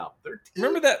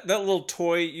Remember that little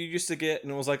toy you used to get,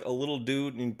 and it was like a little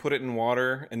dude, and you put it in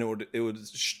water, and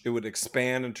it would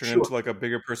expand and turn into like a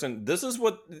bigger person. This is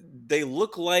what they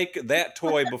look like, that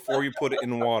toy, before you put it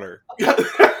in water.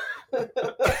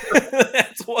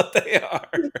 That's what they are.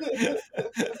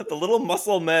 The little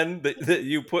muscle men that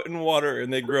you put in water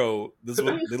and they grow. This is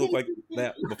what they look like,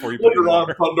 that before you put it in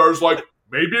water. Thundarr's like,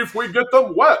 maybe if we get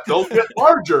them wet, they'll get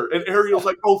larger. And Ariel's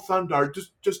like, oh, Thundarr,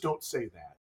 just don't say that.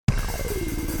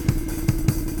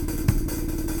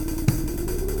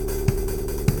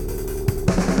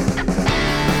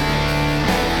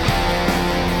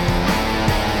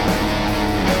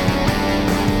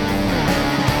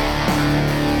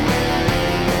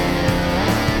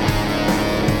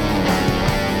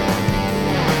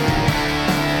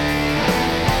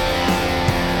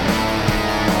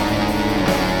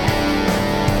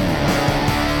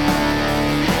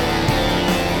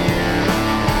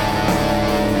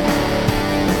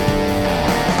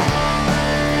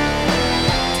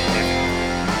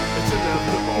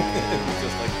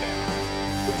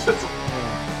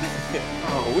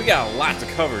 We got a lot to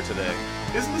cover today.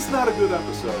 Isn't this not a good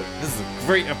episode? This is a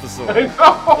great episode. I know.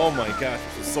 Oh my gosh,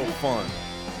 this is so fun.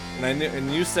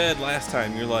 And you said last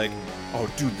time, you're like,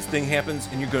 oh dude, this thing happens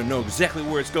and you're gonna know exactly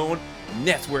where it's going, and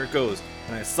that's where it goes.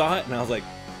 And I saw it and I was like,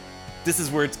 this is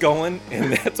where it's going,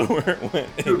 and that's where it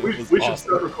went. Dude, we should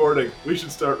start recording. We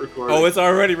should start recording. Oh, it's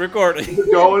already recording.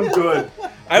 It's going good.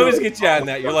 I always get you on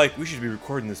that. You're like, we should be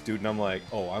recording this, dude. And I'm like,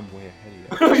 oh, I'm way ahead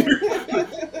of you.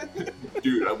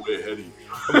 Dude, I'm way ahead of you.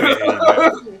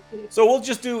 So we'll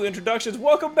just do introductions.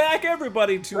 Welcome back,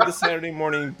 everybody, to the Saturday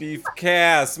Morning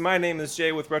Beefcast. My name is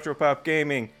Jay with Retropop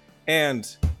Gaming,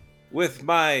 and with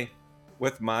me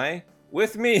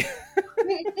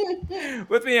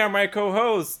are my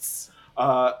co-hosts,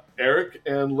 Eric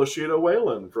and Lashida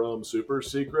Whalen from Super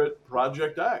Secret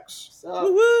Project X.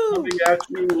 Coming at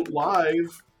you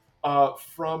live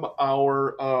from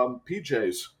our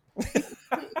PJs.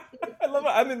 I love it.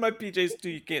 I'm in my PJs too.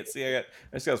 You can't see. I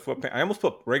just got sweatpants. I almost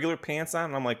put regular pants on,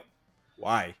 and I'm like,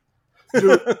 why?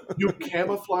 Dude, you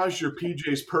camouflage your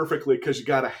PJs perfectly because you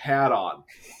got a hat on.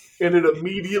 And it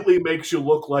immediately makes you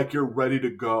look like you're ready to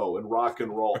go and rock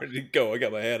and roll. Ready to go. I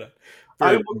got my hat on.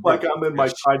 I look like I'm in my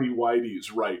tidy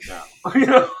whities right now.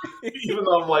 Even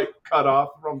though I'm like cut off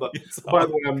from the... By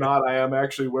the way, I'm not. I am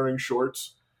actually wearing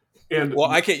shorts. And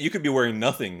well, I can't. You could be wearing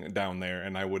nothing down there,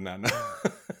 and I would not know.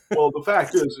 Well, the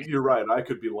fact is, you're right. I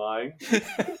could be lying.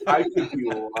 I'd just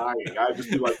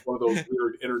be like one of those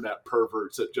weird internet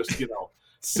perverts that just,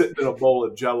 sitting in a bowl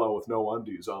of Jell-O with no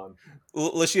undies on.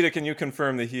 Lashida, can you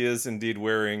confirm that he is indeed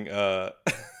wearing I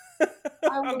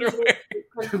would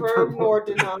confirm nor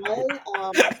deny.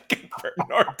 Confirm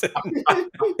nor deny.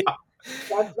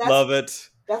 Love it.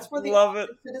 That's for the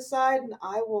audience to decide, and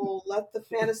I will let the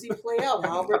fantasy play out.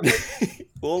 However,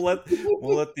 we'll let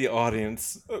the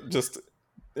audience just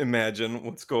imagine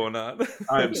what's going on.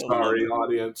 I'm sorry,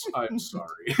 audience. I'm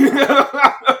sorry.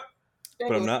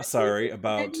 But I'm not sorry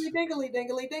about dingly.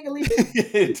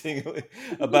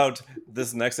 about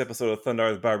this next episode of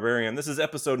Thundarr the Barbarian. This is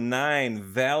episode 9,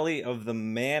 Valley of the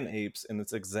Man-Apes, and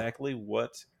it's exactly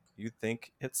what you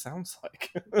think it sounds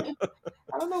like.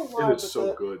 I don't know why, it is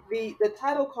so good. The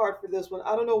title card for this one,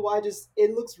 I don't know why, just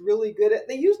it looks really good.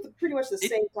 They used pretty much the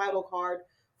same title card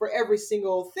for every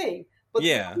single thing, but for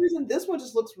some reason this one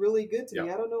just looks really good to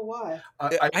me. I don't know why.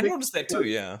 I noticed that too.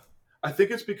 Yeah, I think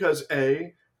it's because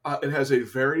it has a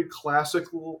very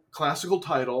classical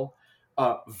title,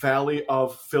 Valley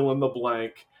of fill in the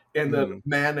blank, and then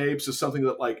Man-Apes is something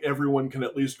that like everyone can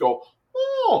at least go,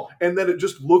 oh, and then it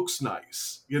just looks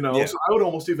nice, So I would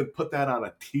almost even put that on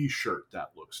a T-shirt.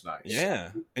 That looks nice.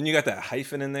 Yeah, and you got that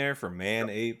hyphen in there for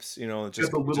Man-Apes.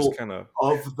 Just a little just kind of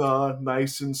the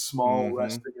nice and small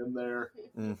resting in there.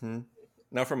 Mm-hmm.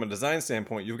 Now, from a design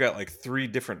standpoint, you've got like 3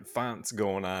 different fonts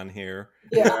going on here.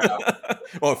 Yeah.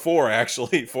 Well, 4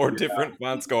 actually, 4 different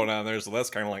fonts going on there. So that's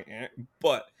kind of like,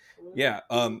 but yeah,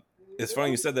 it's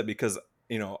funny you said that because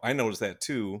I noticed that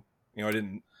too. I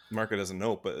didn't mark it as a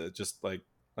note, but it just like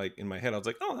in my head, I was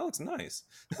like, oh, that looks nice.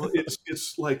 Well,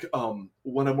 it's like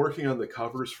when I'm working on the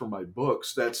covers for my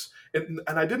books, and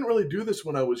I didn't really do this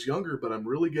when I was younger, but I'm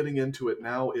really getting into it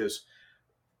now. Is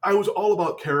I was all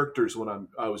about characters when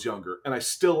I was younger, and I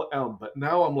still am, but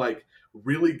now I'm like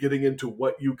really getting into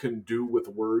what you can do with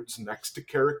words next to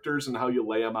characters and how you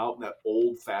lay them out in that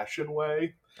old-fashioned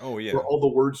way. Oh, yeah. Where all the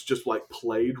words just like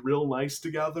played real nice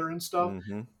together and stuff.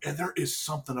 Mm-hmm. And there is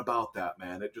something about that,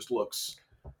 man. It just looks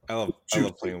I love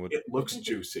playing with it. Looks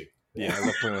juicy. Yeah, I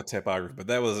love playing with typography, but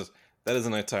that is a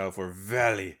nice title for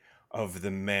Valley of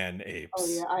the man Oh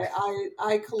apes. yeah,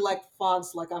 I collect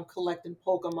fonts like I'm collecting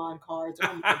Pokemon cards.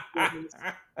 Oh my goodness.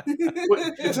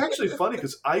 Well, it's actually funny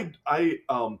because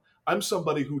I'm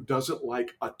somebody who doesn't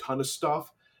like a ton of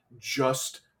stuff,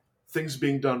 just things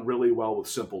being done really well with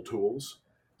simple tools.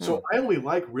 So I only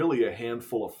like really a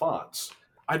handful of fonts.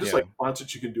 I just like fonts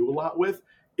that you can do a lot with,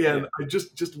 and I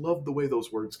just love the way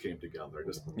those words came together.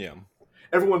 Just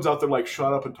everyone's out there like,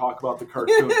 shut up and talk about the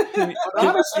cartoon.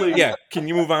 Honestly, can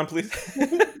you move on, please?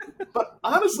 But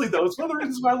honestly, though, it's one of the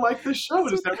reasons why I like this show.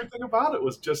 Just everything about it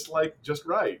was just right,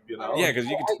 you know. Yeah, because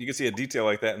you could see a detail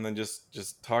like that, and then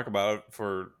just talk about it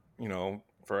for we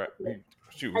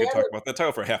could talk about that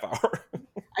title for a half hour.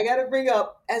 I got to bring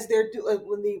up as they're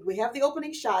we have the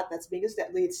opening shot that's being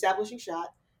the establishing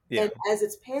shot, and as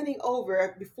it's panning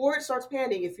over, before it starts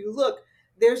panning, if you look,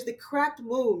 there's the cracked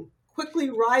moon quickly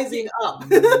rising up.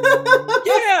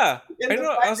 I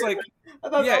know. I was like,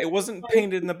 it wasn't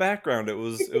painted in the background. It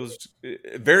was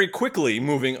very quickly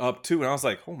moving up too, and I was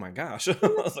like, oh my gosh! I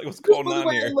was like, what's going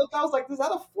on here? I was like, is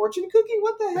that a fortune cookie?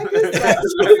 What the heck is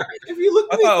that? If you look,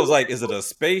 I thought it was like, is it a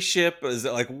spaceship? Is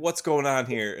it like, what's going on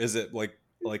here? Is it like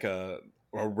a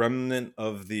remnant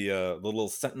of the little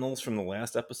sentinels from the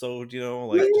last episode, just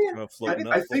kind of floating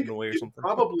up, floating away or something? It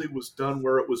probably was done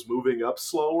where it was moving up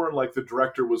slower, and like the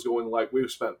director was going like, we've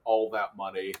spent all that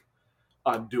money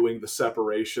on doing the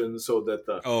separation so that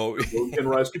the moon can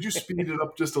rise. Could you speed it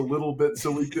up just a little bit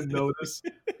so we can notice?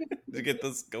 To get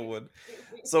this going.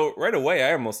 So right away,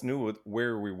 I almost knew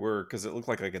where we were because it looked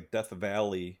like a Death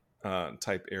Valley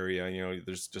type area.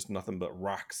 There's just nothing but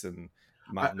rocks and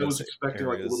I was expecting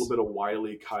like a little bit of Wile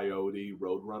E. Coyote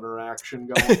Roadrunner action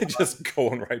going. Just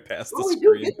going right past the screen.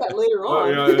 We'll get that later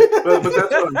on. But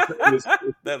that's what I'm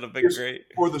saying. That'd be great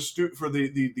for the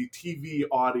TV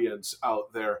audience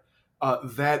out there.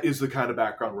 That is the kind of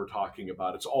background we're talking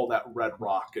about. It's all that red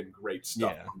rock and great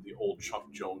stuff from the old Chuck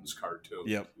Jones cartoon.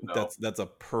 Yep, that's a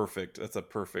perfect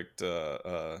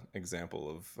example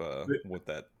of what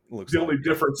that looks like. The only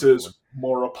difference is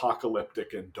more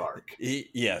apocalyptic and dark.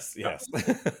 Yes,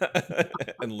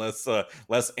 and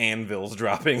less anvils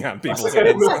dropping on people's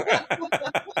heads.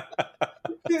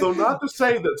 So not to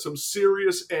say that some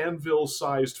serious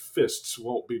anvil-sized fists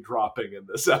won't be dropping in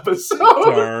this episode.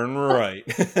 Darn right.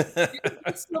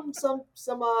 some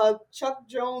Chuck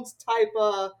Jones type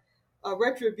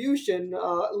retribution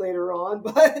later on,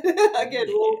 but again,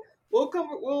 we'll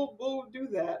do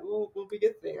that. We'll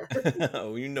get there.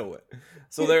 Oh, you know it.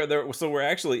 So so we're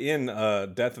actually in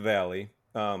Death Valley.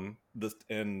 And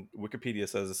Wikipedia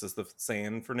says this is the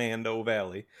San Fernando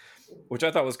Valley, which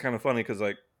I thought was kind of funny because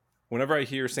like, whenever I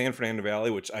hear San Fernando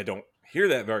Valley, which I don't hear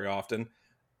that very often,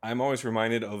 I'm always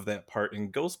reminded of that part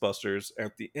in Ghostbusters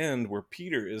at the end where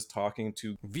Peter is talking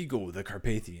to Vigo the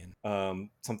Carpathian.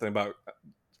 Something about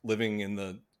living in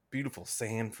the beautiful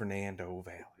San Fernando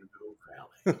Valley.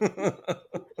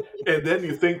 And then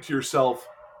you think to yourself,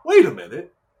 wait a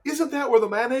minute, isn't that where the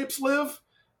man-apes live?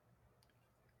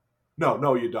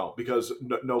 No, you don't, because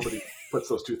nobody puts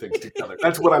those two things together.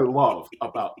 That's what I love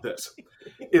about this,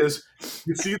 is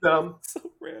you see them, so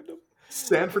random.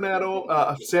 San Fernando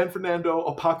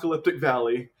Apocalyptic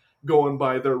Valley going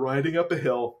by. They're riding up a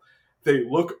hill. They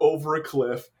look over a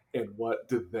cliff, and what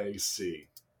do they see?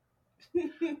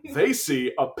 They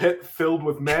see a pit filled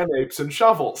with man-apes and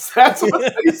shovels. That's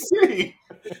what they see.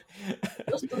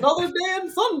 Just another day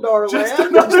in Thundarr land. Just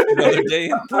another day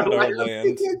in Thundarr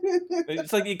land.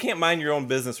 It's like you can't mind your own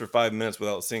business for 5 minutes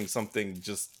without seeing something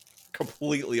just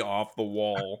completely off the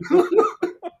wall.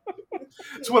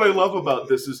 So what I love about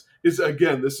this is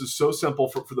again, this is so simple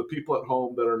for the people at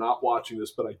home that are not watching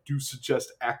this, but I do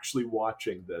suggest actually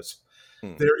watching this.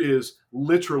 There is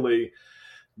literally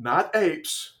not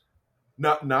apes,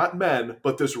 not men,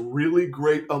 but this really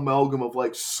great amalgam of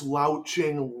like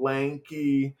slouching,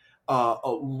 lanky,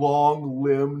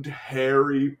 long-limbed,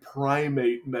 hairy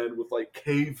primate men with like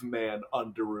caveman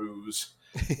underoos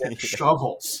and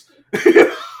shovels.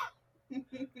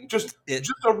 just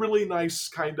a really nice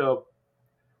kind of,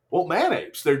 man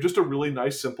apes. They're just a really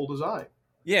nice, simple design.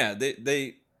 Yeah,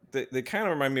 they kind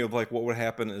of remind me of like what would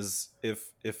happen is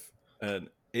if an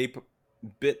ape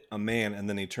bit a man and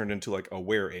then he turned into like a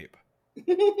were-ape.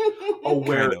 A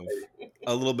were-ape.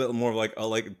 A little bit more like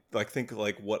think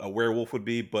like what a werewolf would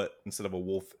be, but instead of a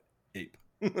wolf, ape.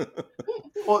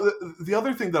 Well, the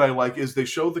other thing that I like is they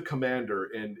show the commander,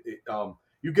 and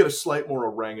you get a slight more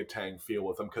orangutan feel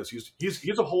with him because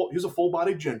he's a full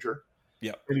bodied ginger.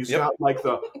 Yeah, and he's got like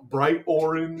the bright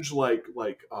orange like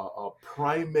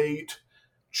primate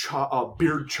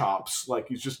beard chops. Like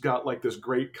he's just got like this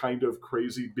great kind of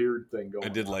crazy beard thing going. I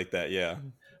did like that, yeah.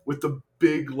 With the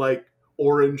big like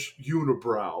orange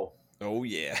unibrow. Oh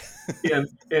yeah. and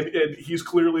he's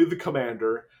clearly the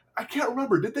commander. I can't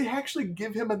remember. Did they actually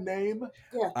give him a name?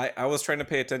 Yeah. I was trying to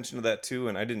pay attention to that too,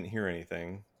 and I didn't hear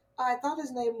anything. I thought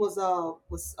his name was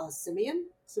Simeon?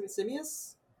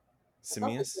 Simius?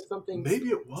 Simius? Something. Maybe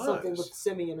it was. Something with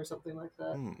Simeon or something like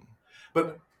that.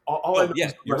 But all I know yeah,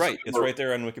 is you're right. It's right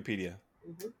there on Wikipedia.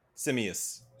 Mm-hmm.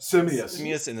 Simius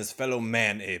and his fellow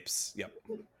man-apes. Yep.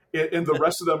 And the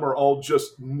rest of them are all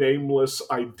just nameless,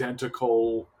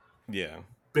 identical,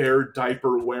 bear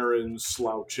diaper wearing,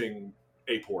 slouching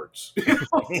ape-hordes. He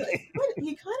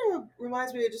kind of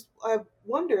reminds me of I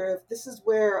wonder if this is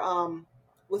where,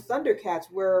 with Thundercats,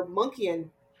 where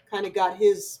Munchkin kind of got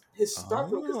his start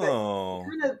from,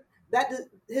 because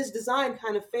his design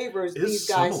kind of favors these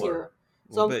guys here.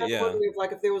 So I'm kind of wondering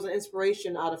if there was an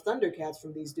inspiration out of Thundercats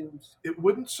from these dudes. It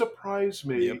wouldn't surprise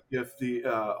me if the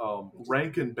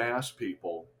Rankin Bass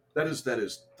people, that is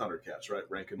Thundercats, right?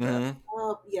 Rankin Bass.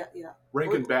 Yeah.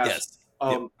 Rankin Bass.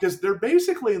 Because they're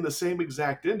basically in the same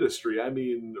exact industry. I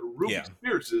mean, Ruby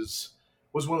Spears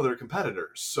was one of their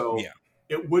competitors. So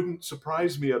it wouldn't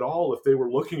surprise me at all if they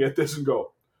were looking at this and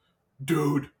go,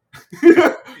 dude,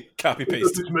 copy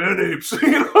paste these man apes.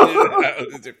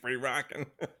 They're pretty rocking.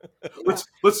 Let's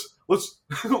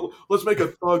make a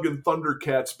Thug and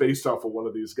Thundercats based off of one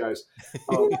of these guys.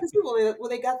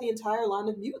 They got the entire line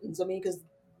of mutants. I mean, because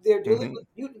they're dealing with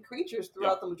mutant creatures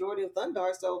throughout the majority of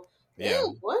Thundarr. So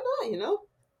why not?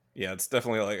 Yeah, it's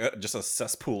definitely like just a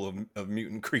cesspool of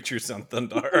mutant creatures on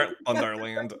Thundarr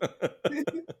land.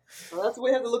 Well, that's what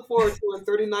we have to look forward to in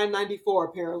 3994.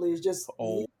 Apparently, is just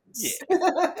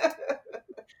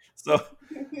So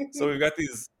we've got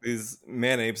these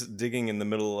man apes digging in the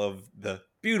middle of the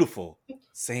beautiful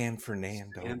San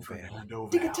Fernando Valley.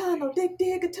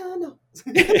 Digatano.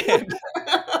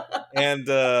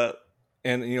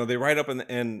 and they ride up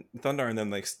and Thundarr, and then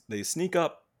they sneak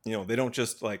up. They don't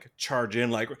just like charge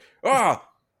in like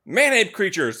man ape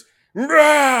creatures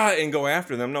and go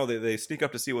after them. No, they sneak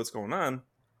up to see what's going on.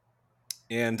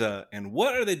 And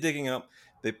what are they digging up?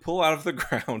 They pull out of the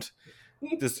ground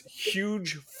this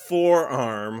huge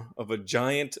forearm of a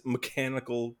giant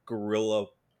mechanical gorilla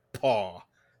paw.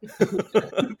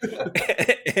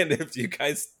 And if you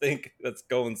guys think that's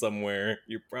going somewhere,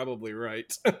 you're probably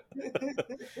right. Okay.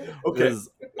 This is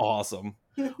awesome.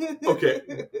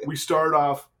 Okay, we start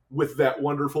off with that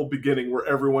wonderful beginning where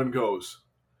everyone goes,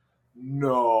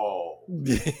 no.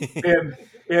 and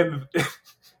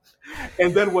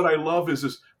then what I love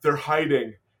is they're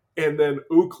hiding, and then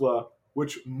Ukla,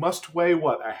 which must weigh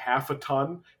a half a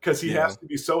ton, because he has to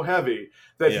be so heavy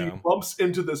that he bumps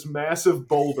into this massive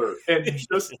boulder and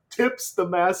just tips the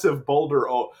massive boulder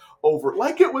over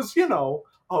like it was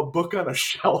a book on a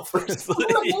shelf or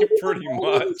something. Pretty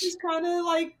much. Just kind of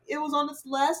like it was on its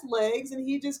last legs, and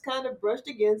he just kind of brushed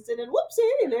against it, and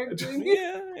whoopsie, and they're doing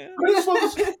it. This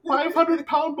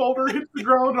 500-pound boulder hits the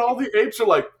ground, and all the apes are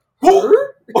like,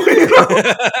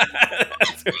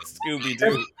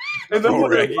 Scooby-Doo. And then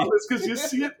what I love is because you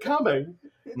see it coming.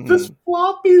 This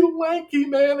floppy, lanky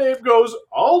man ape goes,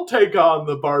 I'll take on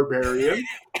the Barbarian.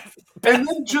 And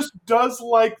then just does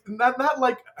not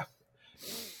like,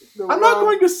 I'm not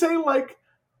going to say like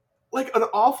an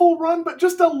awful run, but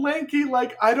just a lanky,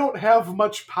 I don't have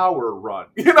much power run.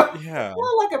 Yeah.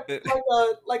 Well,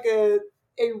 like a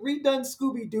redone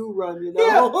Scooby-Doo run,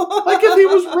 Yeah, like if he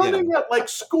was running at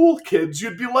school kids,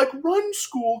 you'd be like, run,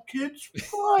 school kids,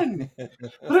 run.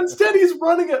 But instead he's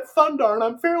running at Thundarr, and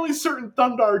I'm fairly certain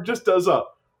Thundarr just does a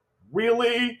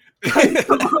really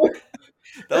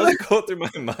that was going through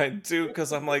my mind too,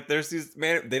 because I'm like, there's these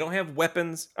they don't have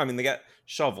weapons. I mean, they got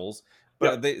shovels,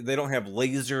 but they don't have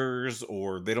lasers,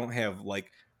 or they don't have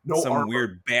some armor.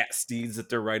 Weird bat steeds that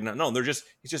they're riding on. No, he's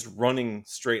just running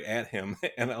straight at him,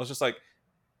 and I was just like,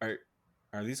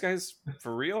 Are these guys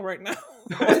for real right now?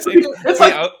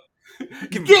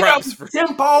 Give props for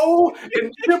Tempo,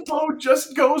 and Tempo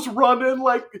just goes running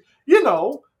like a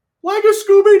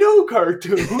Scooby-Doo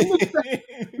cartoon.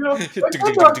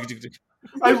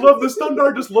 I love this.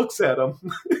 Thundarr just looks at him.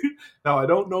 Now, I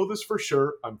don't know this for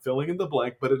sure. I'm filling in the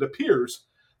blank, but it appears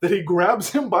that he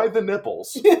grabs him by the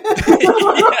nipples.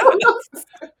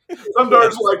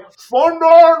 Thundarr's like,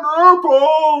 Thundarr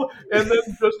nipple! And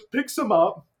then just picks him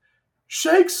up,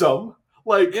 shakes him,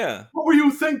 what were you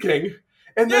thinking?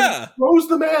 And then throws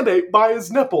the man-ape by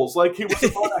his nipples like he was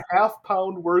about a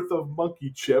half-pound worth of monkey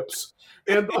chips.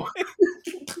 And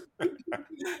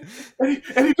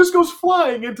he just goes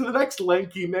flying into the next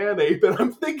lanky man-ape, and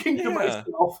I'm thinking to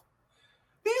myself,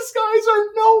 these guys are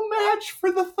no match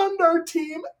for the Thundarr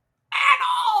team at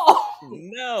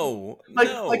No.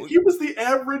 Like he was the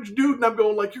average dude, and I'm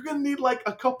going like, you're gonna need like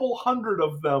a couple hundred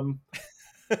of them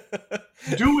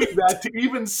doing that to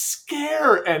even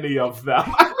scare any of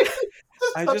them.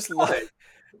 I mean,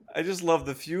 I just love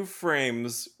the few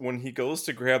frames when he goes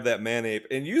to grab that man ape,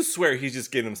 and you swear he's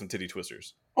just getting him some titty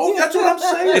twisters. Oh, that's what I'm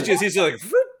saying. He's like,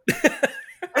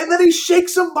 and then he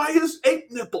shakes him by his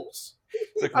ape nipples.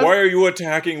 It's like, why are you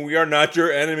attacking? We are not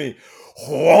your enemy.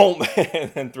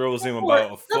 And then throws him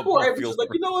about a football field. Like,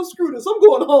 you know what? Screw this. I'm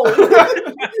going home.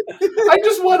 I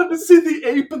just wanted to see the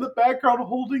ape in the background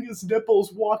holding his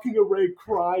nipples, walking away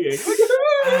crying.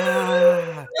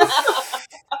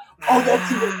 Oh,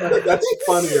 that's even better. That's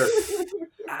funnier.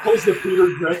 Pulls the Peter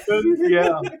Griffin.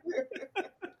 Yeah.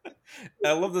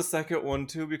 I love the second one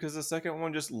too, because the second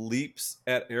one just leaps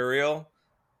at Ariel,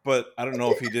 but I don't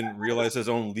know if he didn't realize his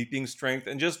own leaping strength,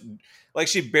 and just like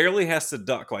she barely has to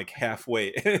duck like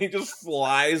halfway, and he just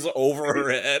flies over her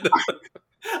head.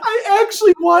 I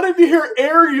actually wanted to hear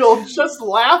Ariel just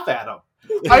laugh at him.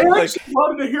 I actually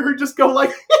wanted to hear her just go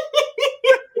like,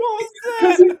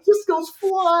 because he just goes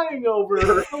flying over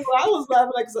her. I was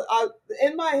laughing like,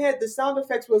 in my head, the sound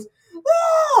effects was,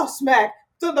 smack.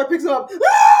 Thundarr picks him up.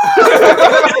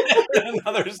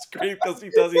 Another scream, because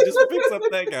he just picks up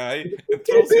that guy and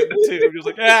throws him too. He's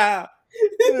like, ah!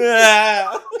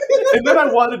 And then I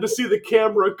wanted to see the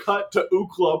camera cut to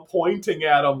Ookla pointing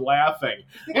at him, laughing.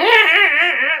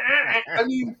 I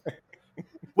mean,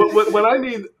 when I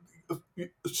mean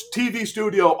TV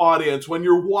studio audience, when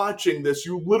you're watching this,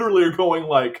 you literally are going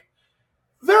like,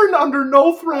 they're under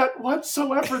no threat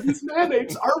whatsoever. These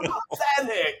man-apes are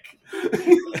pathetic.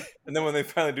 And then when they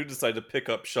finally do decide to pick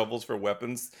up shovels for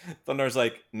weapons, Thundarr's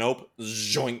like, nope,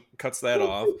 zoink, cuts that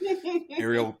off.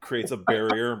 Ariel creates a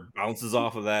barrier, bounces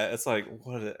off of that. It's like,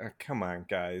 come on,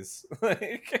 guys.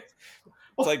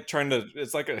 It's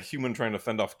like a human trying to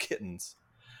fend off kittens.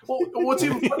 Well, what's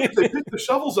even funny is they pick the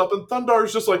shovels up and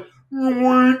Thundarr's just like,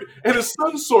 and his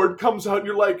sun sword comes out and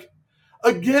you're like,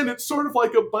 again, it's sort of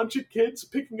like a bunch of kids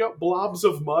picking up blobs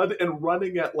of mud and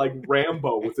running at like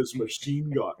Rambo with his machine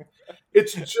gun.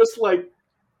 It's just like,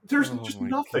 there's just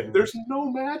nothing. God. There's no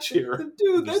match here.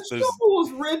 Dude, that shovel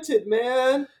was rented,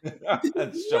 man.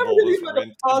 That shovel was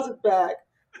rented. Deposit back.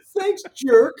 Thanks,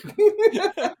 jerk.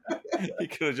 He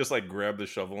could have just like grabbed the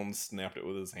shovel and snapped it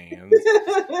with his hands.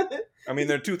 I mean,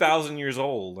 they're 2,000 years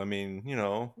old. I mean, you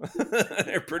know,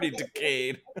 they're pretty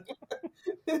decayed.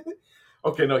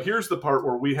 Okay, now here's the part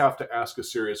where we have to ask a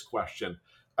serious question.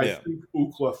 I think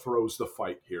Ookla throws the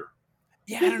fight here.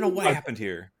 Yeah, I don't know what happened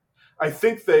here. I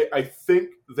think they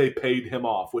paid him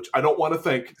off, which I don't want to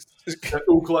think that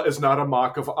Ookla is not a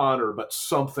mock of honor, but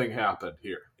something happened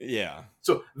here. Yeah.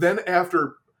 So then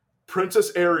after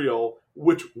Princess Ariel,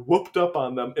 which whooped up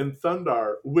on them, and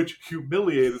Thundarr, which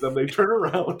humiliated them, they turn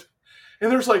around.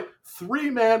 And there's like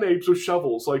 3 man-apes with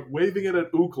shovels, like waving it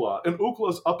at Ookla. And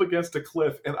Ookla's up against a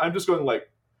cliff. And I'm just going like,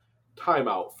 time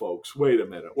out, folks. Wait a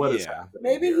minute. What is happening?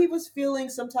 Maybe here? he was feeling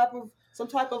some type of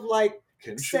like,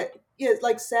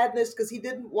 like sadness because he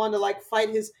didn't want to like fight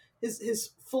his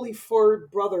fully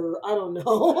furred brother. I don't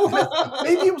know.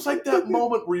 Maybe it was like that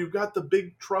moment where you've got the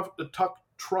big tough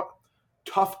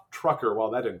trucker. Well,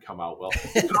 that didn't come out well.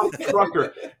 Tough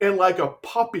trucker. And like a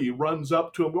puppy runs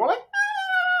up to him going like,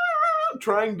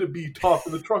 trying to be tough,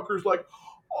 and the trucker's like,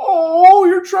 oh,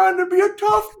 you're trying to be a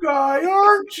tough guy,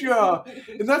 aren't you?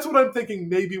 And that's what I'm thinking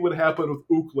maybe would happen with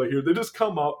Ookla here. They just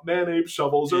come up, man-ape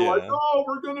shovels, they're like, oh,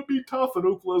 we're gonna be tough, and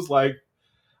Ookla's like,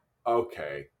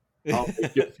 okay, I'll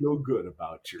make you feel good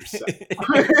about yourself.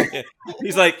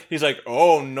 he's like,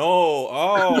 oh no,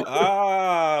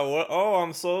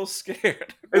 I'm so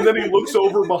scared. And then he looks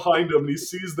over behind him and he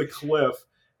sees the cliff,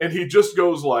 and he just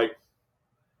goes like,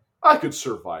 I could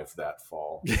survive that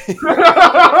fall. He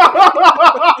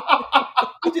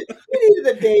needed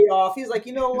a day off. He's like,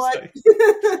 you know what?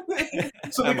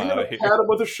 So they kind of pat him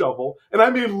with a shovel, and I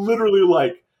mean literally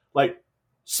like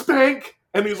spank,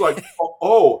 and he's like,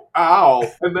 oh, ow,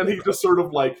 and then he just sort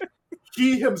of like,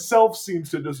 he himself seems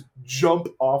to just jump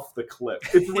off the cliff.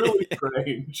 It's really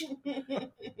strange. I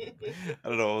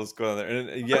don't know what's going on there.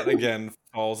 And yet again,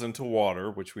 falls into water,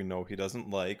 which we know he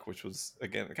doesn't like, which was,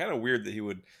 again, kind of weird that he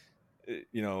would,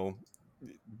 you know,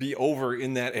 be over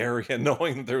in that area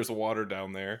knowing that there's water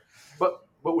down there. But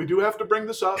we do have to bring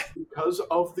this up because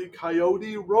of the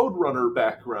Coyote Roadrunner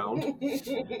background.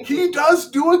 He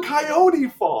does do a coyote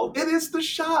fall. It is the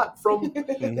shot from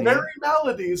Merry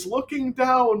Melodies looking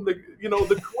down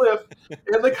the cliff,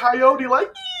 and the coyote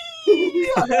like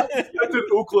expected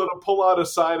Ookla to pull out a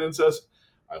sign and says,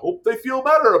 I hope they feel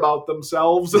better about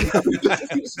themselves. And then it just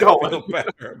keeps going. Feel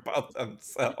better about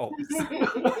themselves.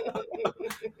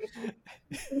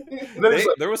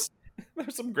 There was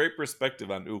some great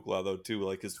perspective on Ookla though too.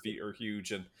 Like his feet are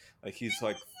huge and like he's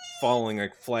like falling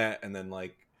like flat and then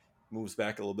like moves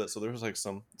back a little bit. So there was like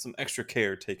some extra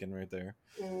care taken right there.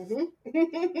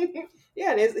 Mm-hmm.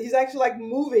 Yeah, and he's actually like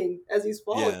moving as he's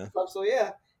falling and stuff. So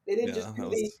yeah, they didn't just do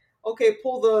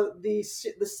pull the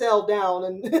cell down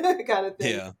and kind of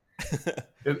thing. Yeah.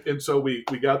 And so we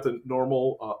got the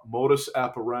normal modus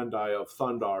operandi of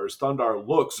Thundarr's. Thundarr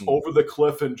looks over the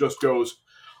cliff and just goes,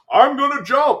 I'm going to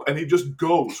jump. And he just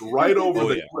goes right over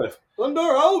the cliff.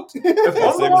 Thundarr out.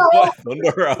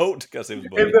 Thundarr out. Guess he was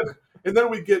bloody. And then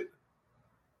we get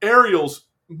Ariel's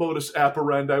modus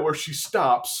operandi where she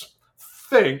stops,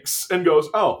 thinks, and goes,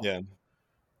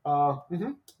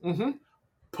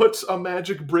 puts a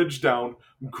magic bridge down,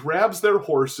 grabs their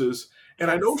horses, and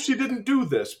I know she didn't do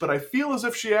this, but I feel as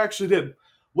if she actually did.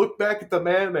 Look back at the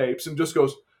man-apes and just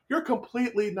goes, you're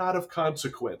completely not of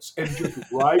consequence, and just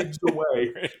rides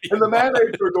away. And the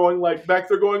man-apes are going like,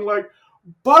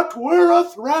 but we're a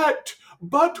threat!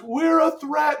 But we're a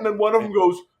threat! And then one of them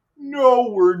goes, no,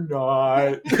 we're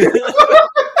not.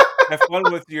 Have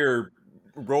fun with your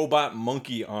robot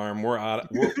monkey arm. We're out.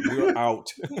 We're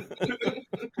out.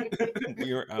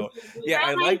 We're out. Yeah,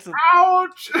 I like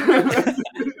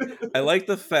I like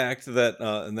the fact that,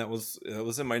 and that was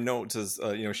in my notes, is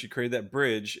she created that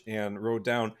bridge and wrote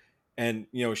down, and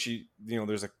she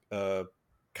there's a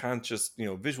conscious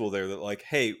visual there that like,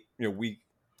 hey, we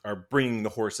are bringing the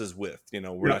horses with,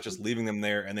 we're not just leaving them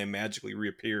there and they magically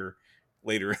reappear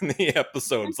later in the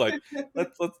episode. It's like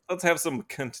let's have some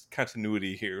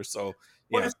continuity here. So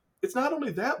yeah. Well, it's not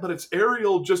only that, but it's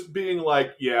Ariel just being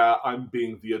like, yeah, I'm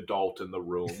being the adult in the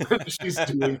room. She's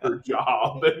doing her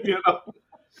job, and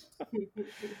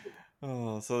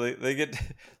Oh, so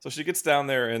so she gets down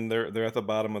there and they're at the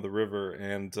bottom of the river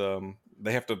and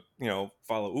they have to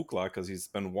follow Ookla because he's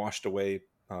been washed away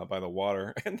by the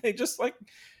water. And they just like,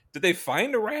 did they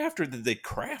find a raft or did they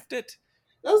craft it?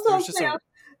 That's what I'm saying.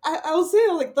 I was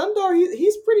saying, like, Thundarr,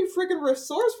 he's pretty freaking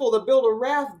resourceful to build a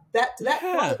raft that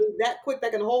quick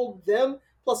that can hold them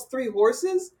plus 3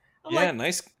 horses. I'm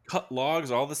nice cut logs,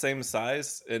 all the same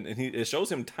size, and it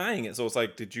shows him tying it. So it's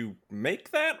like, did you make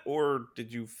that or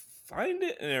did you find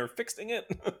it and are fixing it?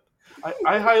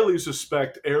 I highly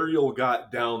suspect Ariel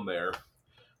got down there,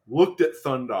 looked at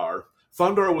Thundarr.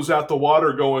 Thundarr was at the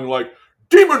water going like,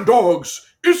 demon dogs,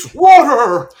 it's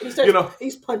water!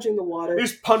 He's punching the water.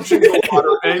 He's punching the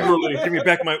water angrily. Give me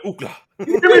back my Ookla.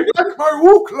 Give me back my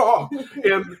Ookla!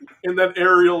 And then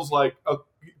Ariel's like,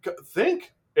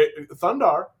 think,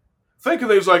 Thundarr. Think,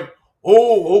 and he's like,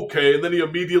 oh, okay. And then he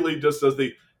immediately just does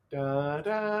the da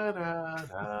da da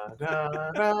da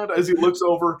da da as he looks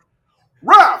over.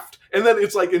 Raft! And then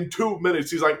it's like in 2 minutes,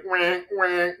 he's like, wank,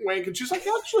 wank, wank. And she's like,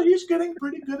 actually, he's getting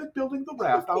pretty good at building the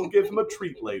raft. I'll give him a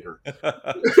treat later.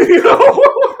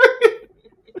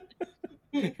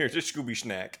 Here's a Scooby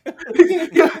snack.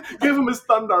 Give him his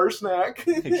Thundarr snack.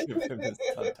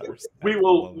 We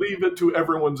will leave it to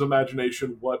everyone's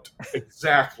imagination what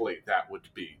exactly that would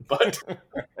be. But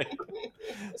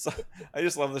so I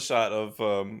just love the shot of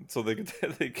so they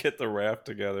get the raft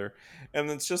together, and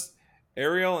it's just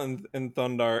Ariel and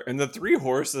Thundarr and the 3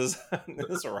 horses on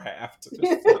this raft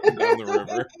just floating down the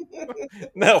river.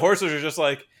 And the horses are just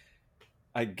like,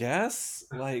 I guess,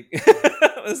 like,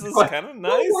 this is kind of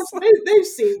nice. They've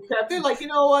seen crap. They're like, you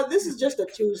know what? This is just a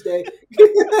Tuesday.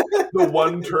 The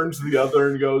one turns to the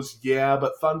other and goes, yeah,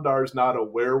 but Thundarr's not a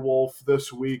werewolf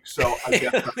this week, so I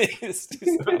guess.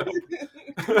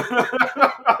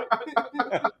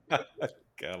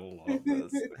 Gotta love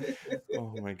this.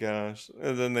 Oh my gosh.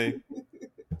 And then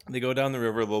they go down the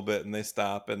river a little bit and they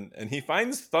stop and he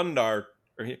finds Thundarr,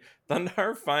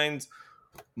 Thundarr finds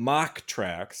mock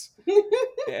tracks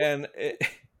and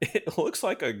it looks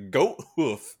like a goat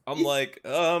hoof. I'm like,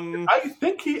 I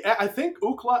think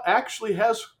Ookla actually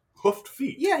has hoofed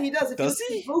feet. Yeah, he does. Does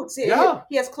he? His boots, he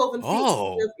has cloven feet.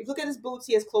 Oh. If you look at his boots,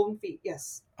 he has cloven feet.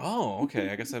 Yes. Oh,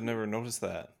 okay. I guess I've never noticed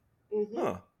that. Mm-hmm.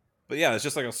 Huh. But yeah, it's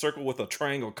just like a circle with a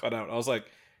triangle cut out. I was like,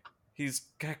 he's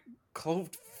got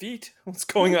cloved feet? What's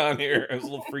going on here? I was a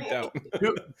little freaked out.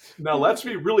 Now, let's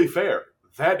be really fair.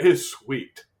 That is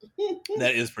sweet.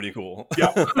 That is pretty cool.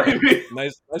 Yeah.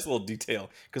 nice little detail.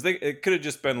 Because it could have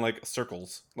just been like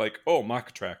circles. Like, oh,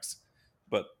 mock tracks.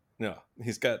 But no,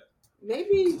 he's got...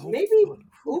 Maybe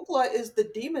Ookla is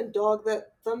the demon dog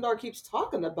that Thundarr keeps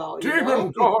talking about.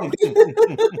 Demon dog!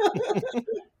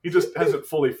 He just hasn't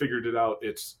fully figured it out.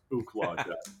 It's Ookla.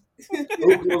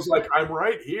 Ukla's like, I'm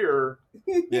right here.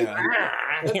 Yeah.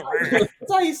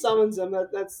 That's how he summons him.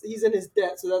 He's in his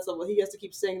debt, so that's what he has to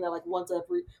keep saying that like once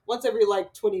every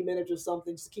like 20 minutes or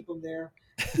something, just to keep him there.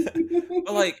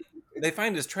 But like they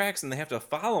find his tracks and they have to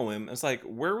follow him. It's like,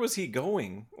 where was he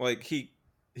going? Like he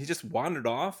just wandered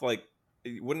off. Like,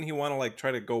 wouldn't he want to like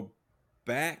try to go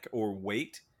back or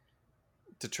wait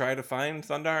to try to find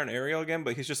Thundarr and Ariel again?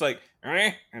 But he's just like,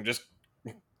 I'm just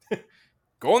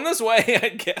going this way, I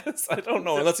guess. I don't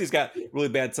know, unless he's got really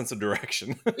bad sense of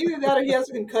direction. Either that or he has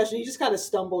a concussion. He just kind of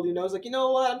stumbled, you know. He's like, you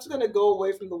know what? I'm just going to go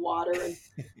away from the water and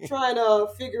try to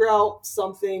figure out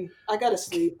something. I got to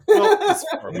sleep. Well,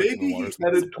 maybe he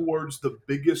headed towards the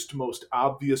biggest, most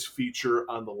obvious feature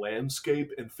on the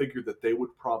landscape and figured that they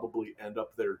would probably end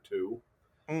up there too.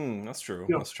 That's true.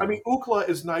 You know, That's true. I mean, Ukla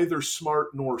is neither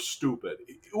smart nor stupid.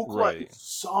 Ukla is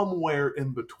somewhere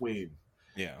in between.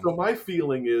 Yeah. So my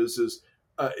feeling is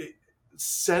it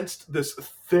sensed this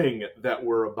thing that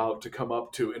we're about to come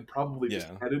up to and probably just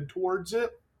headed towards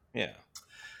it. Yeah.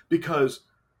 Because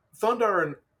Thundarr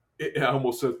and I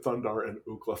almost said Thundarr and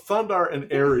Ukla. Thundarr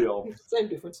and Ariel same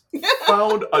difference.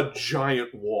 found a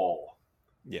giant wall.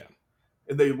 Yeah.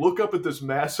 And they look up at this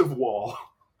massive wall.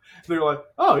 They're like,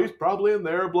 oh, he's probably in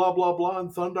there, blah, blah, blah. And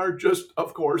Thundarr just,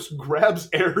 of course, grabs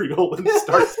Ariel and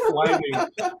starts climbing.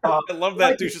 I love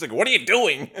that, too. She's like, what are you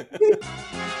doing?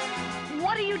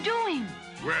 What are you doing?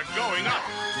 We're going up.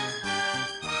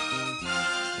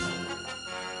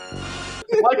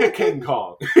 Like a King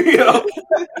Kong. You know?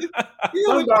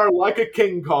 Thundarr, like a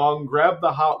King Kong, grabbed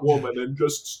the hot woman and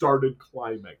just started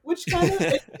climbing. Which kind of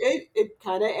it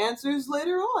kind of answers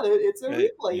later on. It's a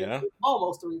replay. Yeah. It's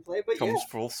almost a replay, but comes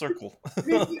full circle.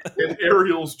 And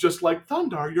Ariel's just like,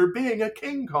 Thundarr, you're being a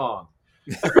King Kong.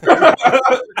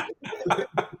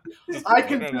 I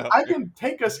can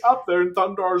take us up there, and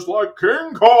Thundarr's like,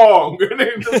 King Kong, and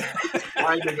he's just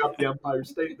climbing up the Empire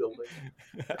State Building.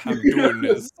 I'm doing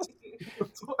this.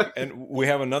 And we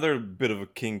have another bit of a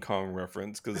King Kong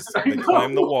reference because they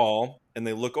climb the wall and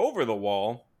they look over the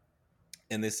wall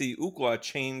and they see Ukla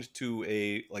chained to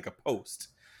a post,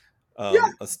 a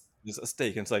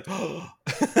stake, and it's like,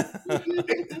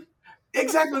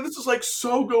 exactly. This is like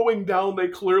so going down. They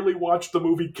clearly watched the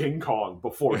movie King Kong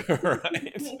before,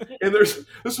 right? And this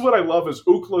is what I love is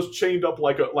Ukla's chained up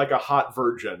like a hot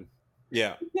virgin.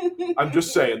 Yeah, I'm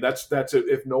just saying that's it.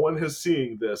 If no one has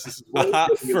seen this is a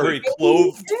hot furry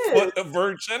clothed foot of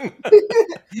virgin.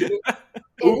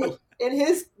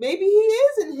 Maybe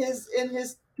he is in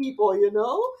his people, you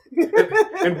know.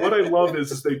 and what I love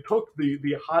is they took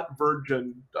the hot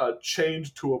virgin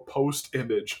chained to a post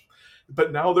image,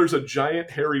 but now there's a giant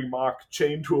hairy mock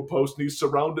chained to a post, and he's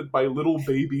surrounded by little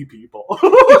baby people.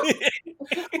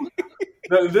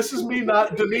 Now, this is me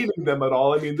not demeaning them at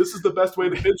all. I mean, this is the best way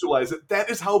to visualize it. That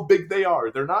is how big they are.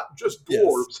 They're not just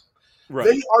dwarves. Yes. Right.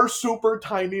 They are super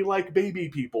tiny, like baby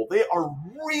people. They are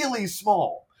really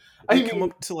small. They come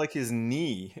up to like his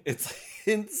knee. It's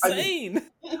insane.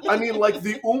 I mean, like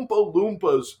the Oompa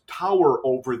Loompas tower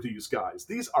over these guys.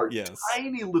 These are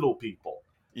tiny little people.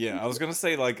 Yeah, I was gonna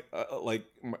say like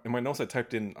in my notes I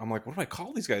typed in. I'm like, what do I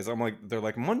call these guys? I'm like, they're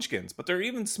like Munchkins, but they're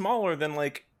even smaller than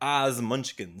like Oz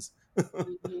Munchkins.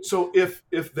 So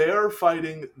if they are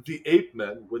fighting the ape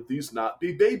men, would these not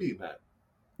be baby men?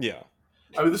 Yeah.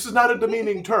 I mean, this is not a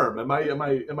demeaning term. Am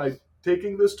I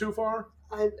taking this too far?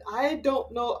 I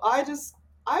don't know. I just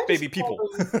baby people.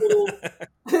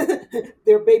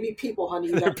 They're baby people,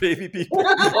 honey. They're baby people.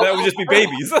 That would just be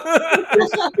babies.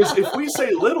 If we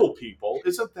say little people,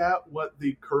 isn't that what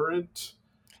the current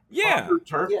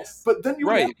term? Yes. But then you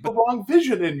have the wrong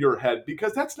vision in your head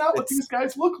because that's not what these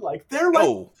guys look like. They're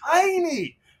like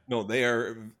tiny. No, they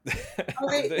are. They're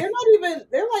not even.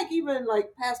 They're even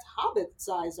past Hobbit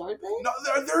size, aren't they? No,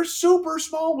 they're super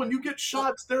small. When you get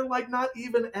shots, they're like not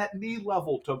even at knee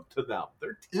level to them.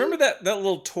 Remember that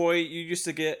little toy you used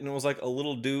to get, and it was like a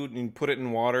little dude, and you put it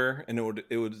in water, and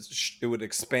it would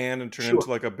expand and turn into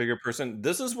like a bigger person.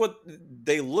 This is what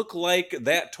they look like.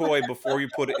 That toy before you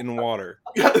put it in water.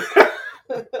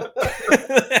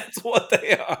 That's what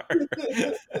they are.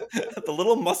 The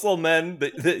little muscle men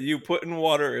that you put in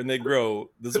water and they grow.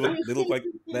 This is what they look like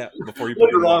that before you put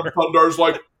it in water. Thundarr's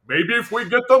like, maybe if we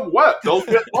get them wet, they'll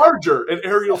get larger. And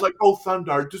Ariel's like, oh,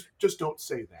 Thundarr, just don't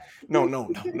say that. No.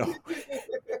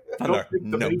 Thundarr,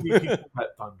 the baby people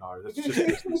pet Thundarr. That's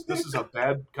just this is a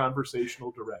bad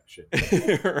conversational direction.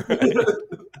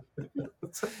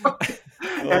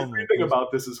 Everything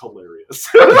about this is hilarious.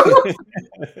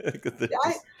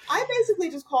 I basically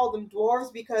just called them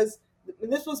dwarves because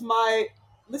this was my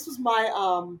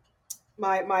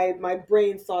my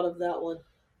brain thought of that one.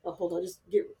 Oh, hold on,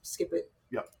 skip it.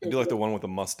 Yep. I do like the one with the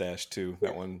mustache too.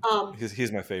 That one,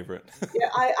 he's my favorite. Yeah,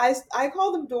 I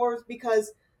call them dwarves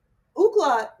because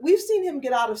Ookla, we've seen him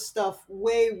get out of stuff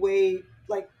way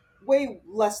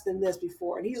less than this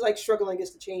before, and he's like struggling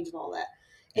against the change and all that,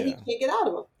 and he can't get out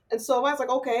of them. And so I was like,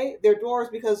 okay, they're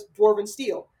dwarves because dwarven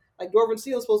steel. Like dwarven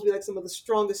steel is supposed to be like some of the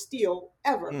strongest steel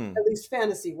ever, at least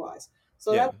fantasy wise.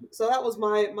 So that was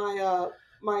my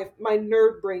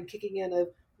nerd brain kicking in of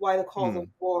why they call them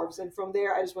dwarves, and from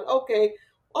there I just went, okay,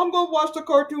 I'm gonna watch the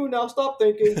cartoon now. Stop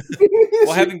thinking.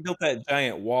 Well, having built that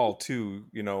giant wall too,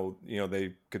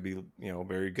 they could be,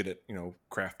 very good at,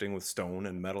 crafting with stone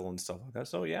and metal and stuff like that.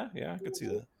 So yeah, I could see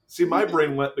that. See, my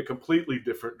brain went in a completely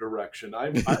different direction.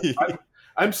 I'm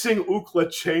seeing Ookla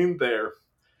chained there,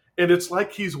 and it's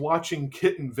like he's watching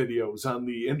kitten videos on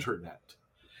the internet.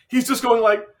 He's just going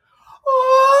like,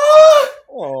 "Oh,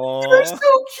 they're so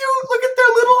cute! Look at their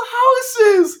little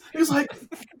houses." He's like,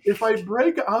 "If I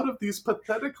break out of these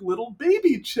pathetic little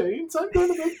baby chains, I'm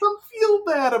going to make them feel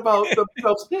bad about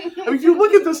themselves." I mean, if you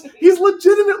look at this, he's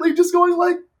legitimately just going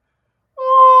like,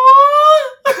 "Oh."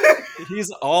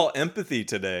 He's all empathy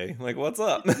today. Like, what's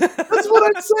up? That's what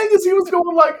I'm saying. Is he was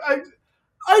going like,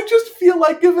 I just feel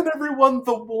like giving everyone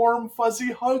the warm,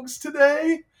 fuzzy hugs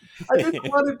today. I didn't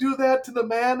want to do that to the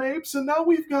man-apes, and now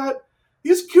we've got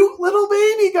these cute little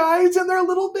baby guys in their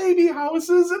little baby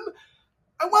houses, and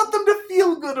I want them to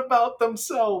feel good about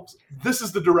themselves. This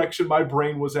is the direction my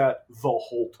brain was at the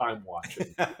whole time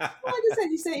watching. Well, like I said,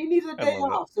 he said he needed a day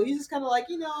off, so he's just kind of like,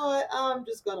 you know what, I'm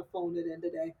just going to phone it in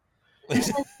today.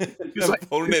 He's like,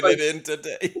 phoning it in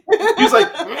today. He's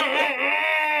like,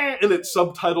 and it's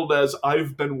subtitled as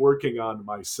 "I've been working on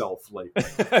myself lately."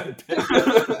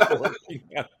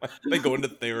 They go into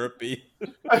therapy,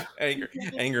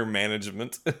 anger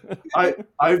management.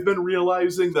 I've been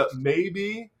realizing that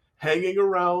maybe hanging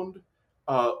around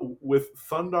with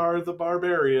Thundarr the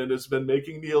Barbarian has been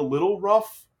making me a little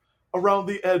rough around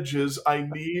the edges. I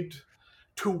need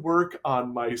to work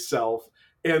on myself.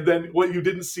 And then what you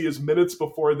didn't see is minutes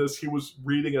before this, he was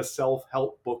reading a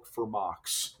self-help book for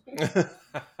mocks.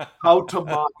 How to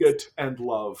mock it and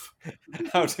love.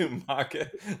 How to mock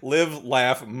it. Live,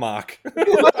 laugh, mock.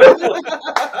 Perfect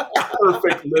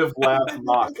live, laugh,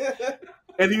 mock.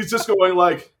 And he's just going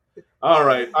like, all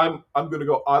right, I'm going to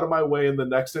go out of my way in the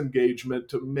next engagement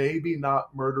to maybe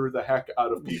not murder the heck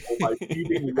out of people by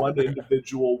feeding one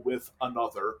individual with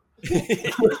another.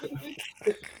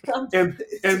 and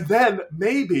then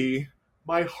maybe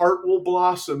my heart will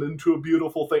blossom into a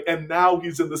beautiful thing. And now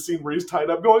he's in the scene where he's tied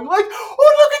up going like,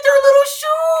 oh, look at their little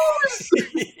shoes!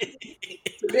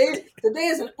 Today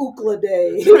is an Ookla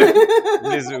day.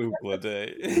 It is an Ookla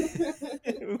day.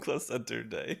 Ookla Center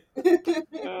day.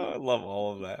 Oh, I love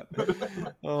all of that.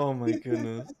 Oh my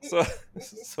goodness. So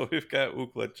we've got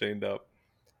Ookla chained up,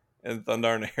 and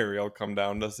Thundarr and Ariel come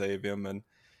down to save him, and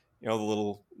the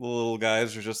little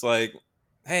guys are just like,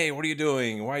 "Hey, what are you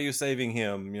doing? Why are you saving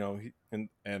him?"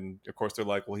 And of course they're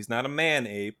like, "Well, he's not a man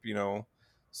ape,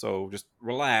 so just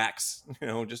relax,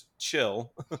 just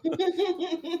chill."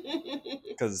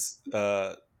 Because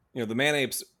the man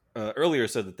apes earlier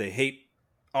said that they hate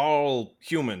all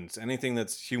humans, anything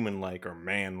that's human-like or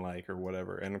man-like or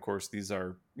whatever. And of course, these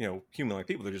are human-like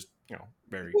people. They're just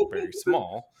very, very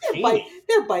small.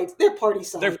 They're party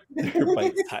size. They're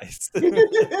bite size. They're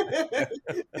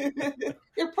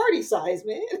party size,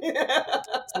 man.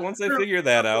 So once they figure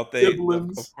that out, they of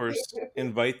course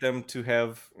invite them to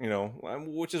have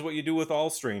which is what you do with all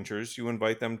strangers. You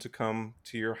invite them to come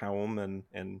to your home and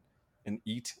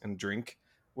eat and drink,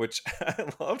 which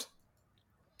I loved.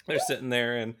 They're sitting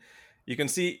there, and you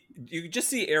just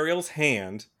see Ariel's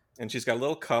hand, and she's got a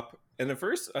little cup. And at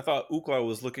first, I thought Ookla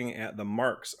was looking at the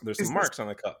marks. There's some marks on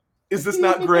the cup. Is this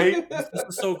not great? This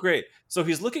is so great. So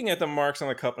he's looking at the marks on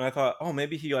the cup, and I thought, oh,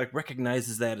 maybe he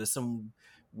recognizes that as some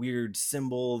weird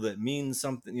symbol that means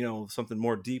something, something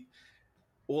more deep.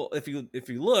 Well, if you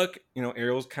look,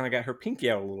 Ariel's kind of got her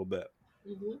pinky out a little bit,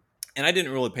 and I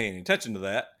didn't really pay any attention to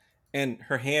that. And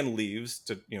her hand leaves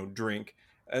to drink.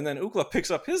 And then Ookla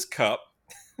picks up his cup,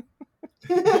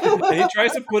 and he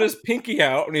tries to put his pinky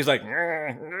out, and he's like,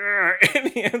 and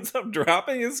he ends up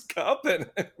dropping his cup. And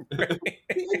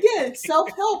again,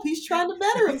 self-help. He's trying to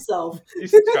better himself.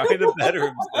 He's trying to better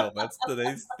himself. That's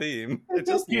today's theme. I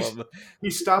just love he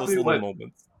stopped those little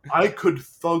moments. I could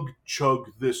thug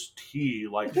chug this tea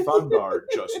like Thundarr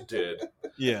just did.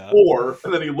 Yeah.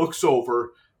 And then he looks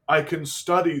over, I can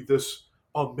study this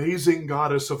amazing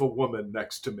goddess of a woman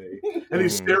next to me. And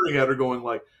he's staring at her going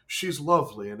like, she's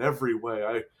lovely in every way.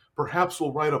 I perhaps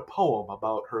will write a poem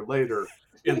about her later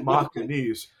in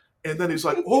Macanese. And then he's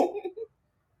like, oh,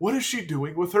 what is she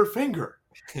doing with her finger?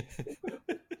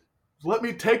 Let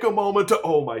me take a moment to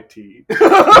my tea.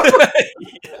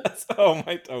 Yes. Oh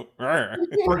my toe.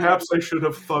 Perhaps I should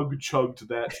have thug chugged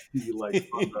that tea like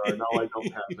Thundarr. Now I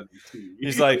don't have any tea.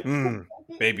 He's like,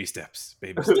 baby steps.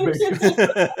 Baby steps.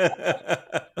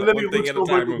 And then One he thing looks at a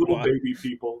over at time, the move little on. baby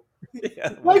people.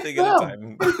 Yeah, one Like thing at a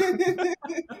them.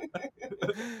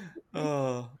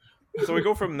 time. So we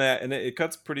go from that, and it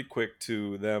cuts pretty quick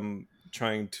to them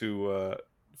trying to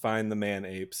find the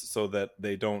man-apes so that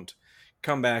they don't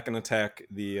come back and attack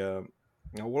the...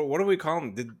 what do we call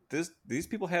them? Did these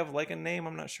people have like a name?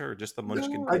 I'm not sure. Just the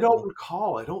Munchkin. I don't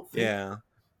recall. I don't think. Yeah.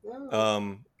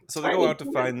 No. So they go out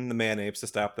to find the man-apes to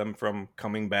stop them from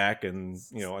coming back and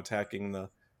attacking the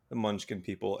Munchkin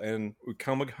people, and we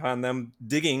come upon them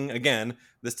digging again,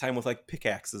 this time with like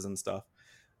pickaxes and stuff.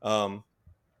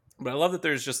 But I love that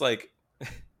there's just like,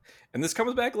 and this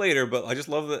comes back later, but I just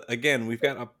love that again we've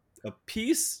got a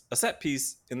set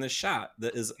piece in this shot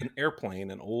that is an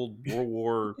airplane, an old World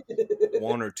War I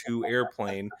or II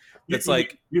airplane that's you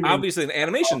mean obviously an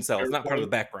animation cell. It's not part of the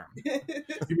background. You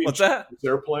mean what's that? It's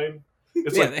airplane?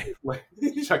 It's like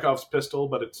Chekhov's pistol,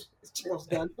 but it's Chekhov's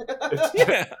gun.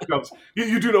 Chekhov's.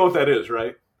 You do know what that is,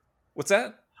 right? What's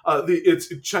that? It's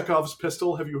Chekhov's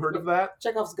pistol. Have you heard of that?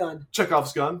 Chekhov's gun.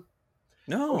 Chekhov's gun.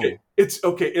 No. Okay.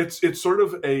 It's sort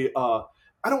of a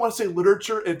I don't want to say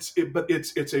literature. But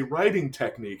it's a writing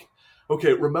technique.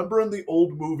 Okay, remember in the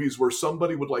old movies where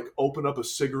somebody would like open up a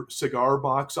cigar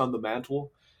box on the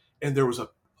mantle, and there was a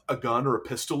gun or a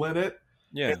pistol in it.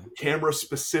 Yeah. And the camera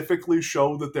specifically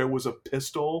showed that there was a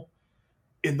pistol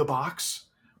in the box.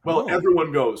 Well,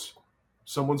 everyone goes,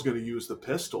 someone's going to use the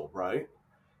pistol, right?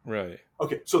 Right.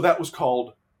 Okay, so that was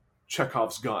called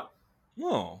Chekhov's gun.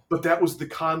 Oh. But that was the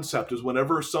concept, is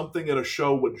whenever something at a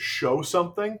show would show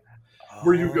something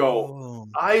where you go,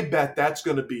 I bet that's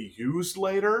going to be used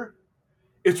later,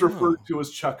 it's referred to as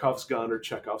Chekhov's gun or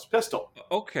Chekhov's pistol.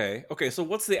 Okay. So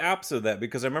what's the opposite of that?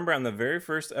 Because I remember on the very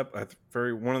first one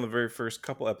of the very first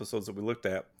couple episodes that we looked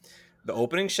at, the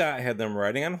opening shot had them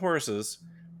riding on horses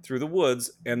through the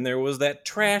woods, and there was that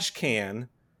trash can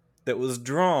that was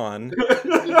drawn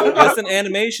as an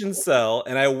animation cell,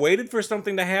 and I waited for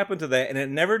something to happen to that, and it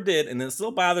never did, and it still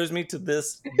bothers me to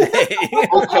this day.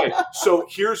 Okay, so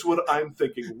here's what I'm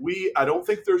thinking. I don't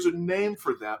think there's a name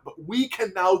for that, but we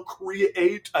can now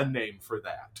create a name for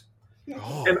that.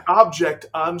 An object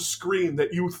on screen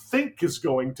that you think is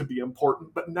going to be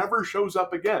important, but never shows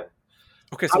up again.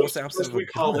 Okay, so what's the opposite? We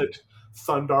call it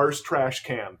Thundarr's trash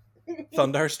can.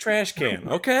 Thundarr's trash can.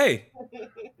 Okay.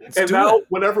 And now,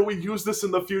 whenever we use this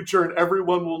in the future, and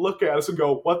everyone will look at us and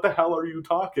go, "What the hell are you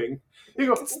talking?" You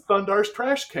go, "Thundarr's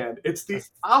trash can." It's the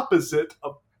opposite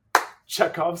of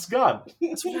Chekhov's gun.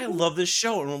 That's why I love this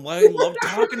show and why I love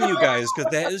talking to you guys,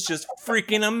 because that is just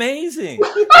freaking amazing.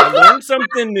 I learned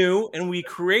something new, and we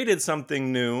created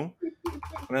something new.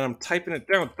 And then I'm typing it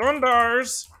down.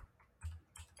 Thundarr's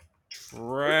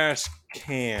trash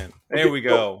can. There we go.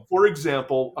 So, for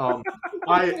example,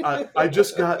 I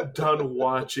just got done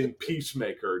watching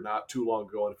Peacemaker not too long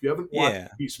ago, and if you haven't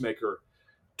watched Peacemaker,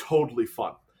 totally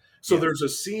fun. So there's a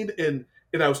scene and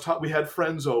we had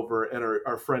friends over, and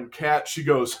our friend Kat, she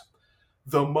goes,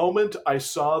 "The moment I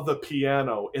saw the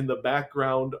piano in the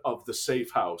background of the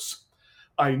safe house,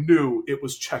 I knew it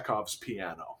was Chekhov's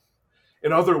piano."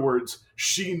 In other words,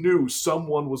 she knew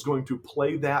someone was going to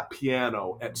play that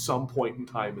piano at some point in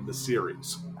time in the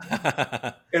series.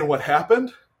 And what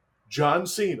happened? John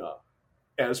Cena,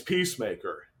 as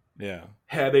Peacemaker,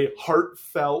 had a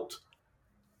heartfelt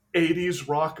 80s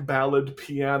rock ballad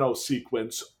piano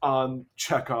sequence on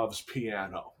Chekhov's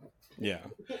piano. Yeah.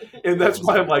 And that's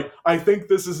why I'm like, I think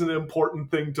this is an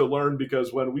important thing to learn,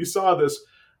 because when we saw this,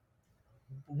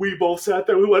 we both sat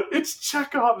there, we went, "It's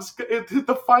Chekhov's."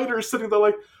 The fighter sitting there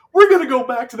like, "We're going to go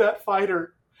back to that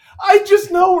fighter. I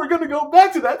just know we're going to go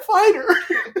back to that fighter."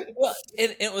 Well,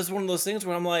 it was one of those things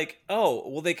where I'm like, oh,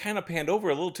 well, they kind of panned over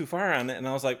a little too far on it. And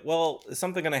I was like, well, is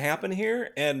something going to happen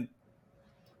here? And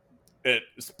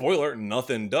spoiler,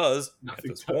 nothing does at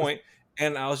this point.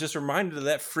 And I was just reminded of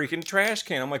that freaking trash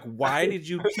can. I'm like, why did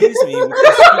you tease me with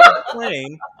this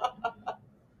plane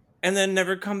and then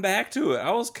never come back to it?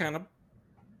 I was kind of,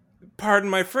 pardon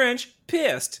my French,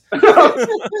 pissed.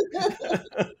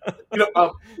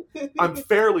 I'm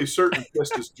fairly certain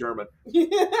pissed is German.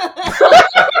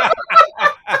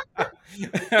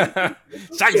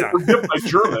 Scheiße. Forgive my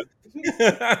German.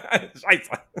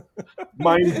 Scheiße.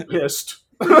 Mine pissed.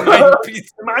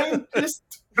 Mine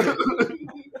pissed.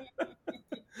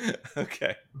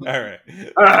 Okay. All right.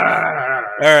 All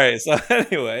right. So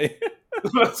anyway.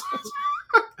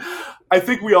 I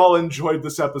think we all enjoyed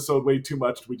this episode way too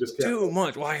much. We just can't. Too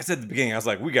much. Well, like I said at the beginning, I was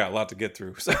like, we got a lot to get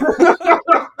through. So,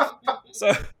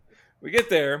 so we get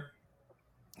there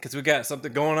because we got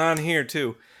something going on here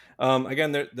too.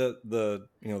 Again, the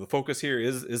focus here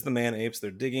is the man apes.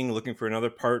 They're digging, looking for another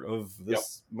part of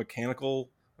this mechanical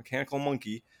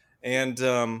monkey, and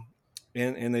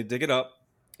they dig it up,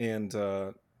 and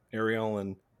Ariel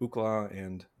and Ukla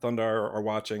and Thundarr are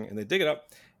watching, and they dig it up,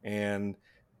 and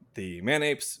the man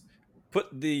apes put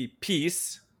the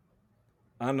piece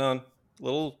on a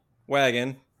little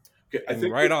wagon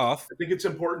off. I think it's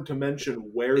important to mention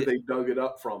where they dug it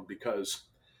up from, because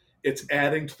it's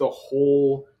adding to the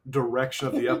whole direction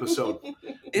of the episode.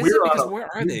 Where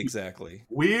are they exactly?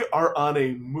 We are on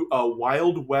a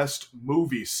Wild West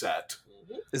movie set.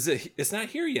 Is it? It's not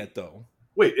here yet, though.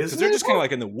 Wait, because they're just kind of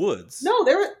like in the woods. No,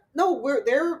 they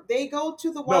go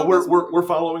to the Wild West. We're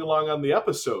following along on the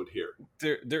episode here.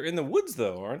 They're in the woods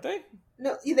though, aren't they?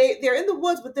 No, they're in the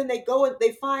woods, but then they go and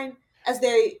they find as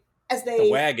they the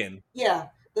wagon. Yeah,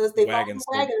 they find the wagon and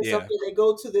stuff. And they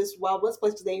go to this Wild West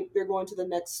place because they're going to the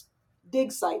next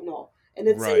dig site and all, and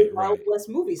it's a Wild West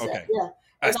movie set. Okay. Yeah,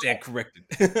 I stand corrected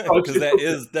because that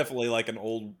is definitely like an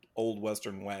old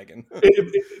Western wagon.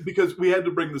 Because we had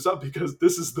to bring this up because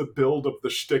this is the build of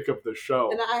the shtick of the show,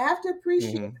 and I have to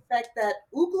appreciate the fact that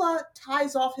Ukla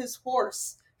ties off his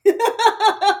horse.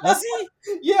 Does he?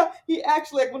 Yeah, he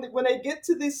actually when they get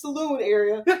to the saloon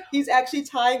area, he's actually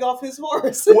tying off his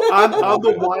horse on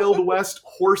the Wild West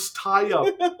horse tie-up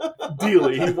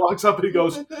dealie. He walks up and he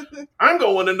goes, "I'm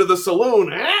going into the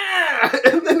saloon,"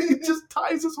 and then he just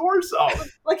ties his horse up.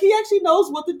 Like he actually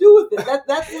knows what to do with it.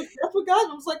 That's what got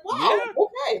him. I was like, wow,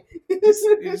 okay.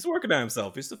 He's working on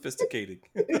himself. He's sophisticated.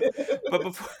 But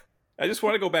before, I just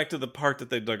want to go back to the part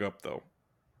that they dug up, though.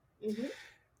 Mm-hmm.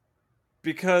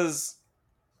 Because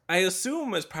I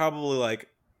assume it's probably like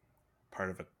part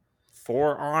of a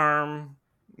forearm,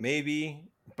 maybe,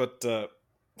 but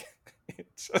it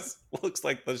just looks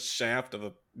like the shaft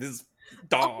of this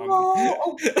dog.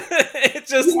 Oh. It's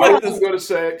just like this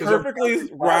perfectly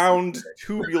round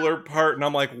tubular part, and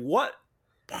I'm like, what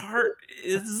part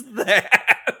is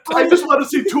that? I just want to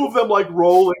see two of them like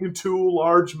rolling two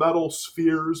large metal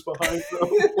spheres behind them.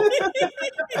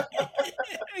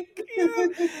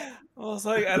 I was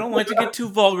like, I don't like to get too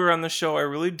vulgar on the show. I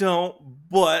really don't.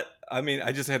 But I mean,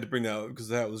 I just had to bring that up because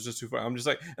that was just too far. I'm just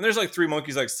like, and there's like three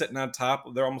monkeys like sitting on top.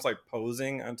 They're almost like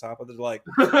posing on top of it. Like,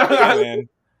 yeah, man,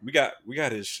 we got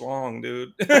his schlong,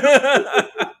 dude.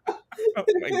 Oh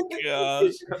my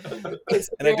gosh!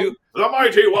 And I do the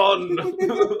mighty one.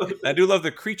 I do love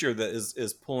the creature that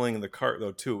is pulling the cart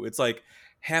though too. It's like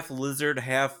half lizard,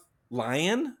 half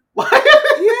lion.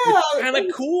 Yeah, kind of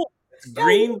cool. It's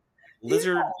green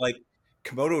lizard, like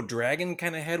Komodo dragon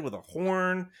kind of head with a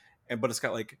horn, but it's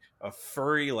got like a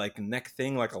furry like neck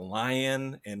thing like a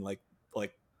lion, and like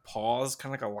paws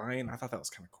kind of like a lion. I thought that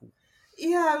was kind of cool.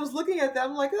 Yeah, I was looking at that.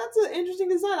 I'm like, that's an interesting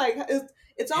design.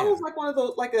 It's almost like one of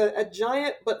those, like a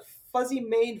giant but fuzzy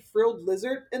maned frilled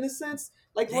lizard in a sense,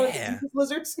 like one of the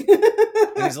lizards.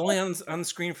 And he's only on the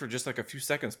screen for just like a few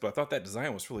seconds, but I thought that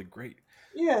design was really great.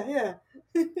 Yeah.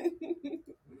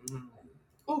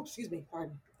 Oh, excuse me.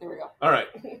 Pardon. There we go. All right.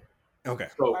 Okay.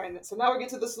 All right. So now we get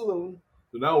to the saloon.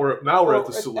 So now we're at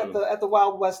the saloon at the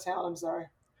Wild West town. I'm sorry.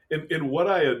 And what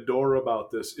I adore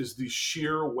about this is the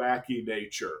sheer wacky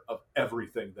nature of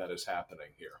everything that is happening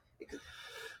here.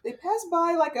 They pass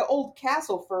by like an old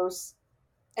castle first,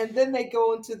 and then they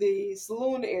go into the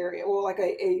saloon area, or like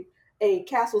a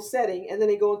castle setting, and then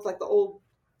they go into like the old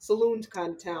saloon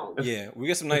kind of town. Yeah, we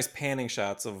get some nice panning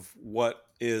shots of what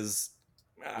is.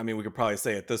 I mean, we could probably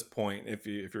say at this point, if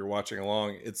you're watching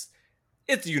along, it's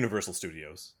Universal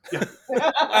Studios. Yeah.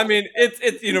 I mean,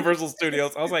 it's Universal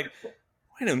Studios. I was like,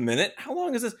 wait a minute, how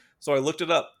long is this? So I looked it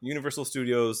up. Universal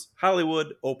Studios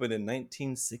Hollywood opened in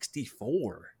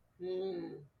 1964.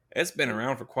 It's been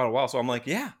around for quite a while. So I'm like,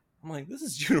 this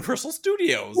is Universal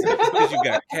Studios. Because you've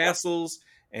got castles,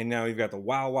 and now you've got the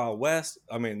Wild Wild West.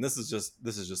 I mean, this is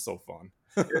just so fun.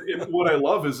 And what I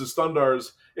love is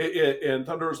Thundarr's, and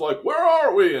Thundarr's like, "Where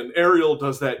are we?" And Ariel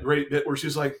does that great bit where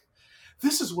she's like,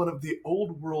 "This is one of the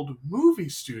old world movie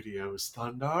studios,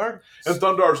 Thundarr." And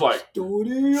Thundarr's like,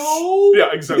 "Studio?"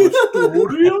 Yeah, exactly.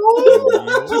 Studio?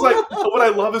 She's like, what I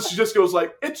love is she just goes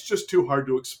like, "It's just too hard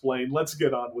to explain. Let's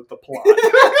get on with the plot."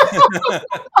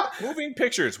 Moving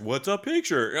pictures. What's a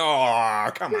picture?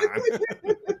 Oh, come on.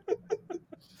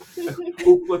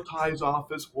 Ukla ties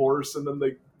off his horse, and then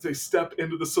they step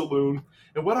into the saloon.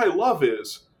 And what I love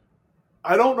is,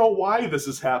 I don't know why this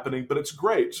is happening, but it's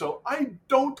great. So I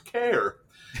don't care.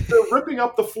 They're ripping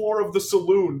up the floor of the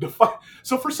saloon to fight.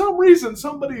 So for some reason,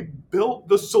 somebody built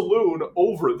the saloon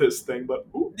over this thing, but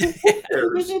who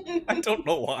cares? I don't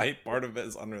know why part of it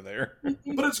is under there.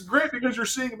 But it's great because you're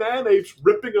seeing man-apes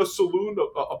ripping a saloon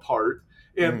apart,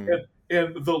 and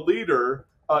the leader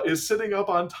is sitting up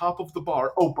on top of the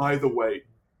bar. Oh, by the way,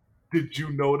 did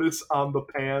you notice on the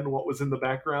pan what was in the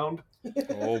background?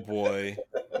 Oh boy!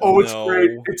 Oh, it's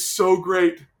great! It's so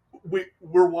great.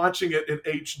 We're watching it in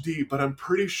HD, but I'm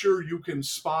pretty sure you can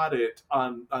spot it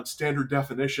on standard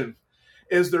definition.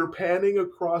 As they're panning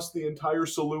across the entire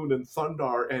saloon and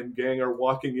Thundarr and gang are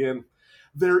walking in,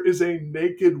 there is a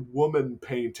naked woman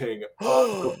painting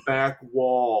on the back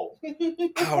wall.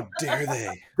 How dare they?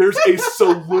 There's a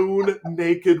saloon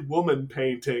naked woman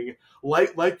painting,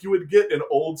 like you would get in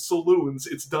old saloons.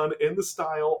 It's done in the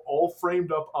style, all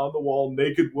framed up on the wall,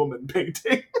 naked woman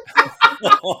painting.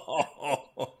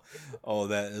 Oh,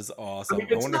 that is awesome. I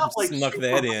mean, I wonder who snuck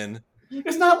that in.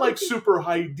 It's not like super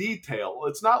high detail.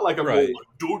 It's not like I'm Right. going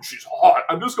like, dude, she's hot.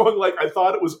 I'm just going like, I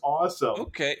thought it was awesome.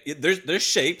 Okay, there's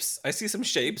shapes. I see some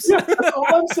shapes. Yeah, that's all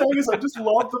I'm saying is I just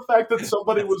love the fact that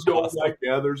somebody was going awesome. like,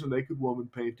 yeah, there's a naked woman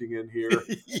painting in here.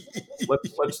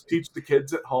 Let's teach the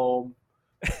kids at home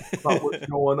about what's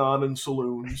going on in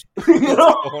saloons. What's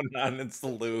going on in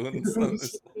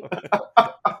saloons?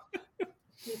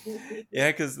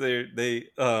 Yeah, because they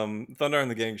Thundarr and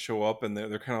the gang show up and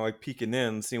they're kind of like peeking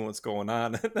in, seeing what's going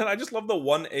on. And then I just love the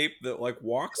one ape that like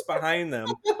walks behind them,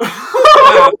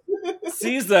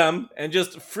 sees them, and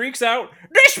just freaks out.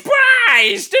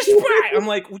 Despise! I'm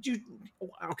like, would you?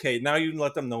 Okay, now you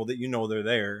let them know that you know they're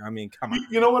there. I mean, come on.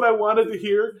 You know what I wanted to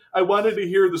hear? I wanted to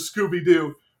hear the Scooby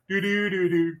Doo. Do do do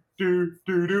do do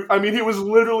do do. I mean, he was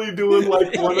literally doing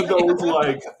like one of those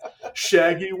like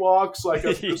shaggy walks, like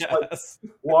just like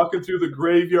walking through the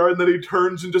graveyard, and then he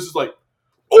turns and just is like,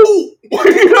 oh,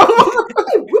 you know?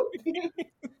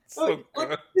 So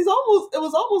good. He's almost. It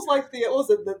was almost like They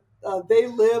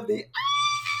Live the.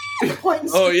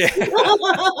 Oh yeah.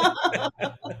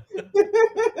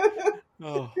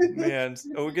 Oh man!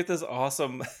 Oh, we get this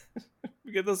awesome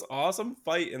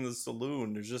fight in the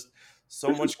saloon. There's just so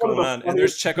much going on, and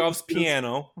there's Chekhov's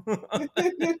piano. And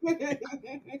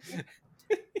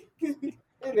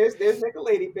there's like a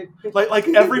lady. like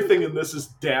everything in this is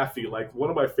daffy. Like one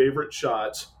of my favorite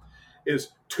shots is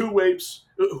two apes.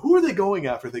 Who are they going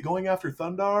after? Are they going after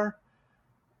Thundarr?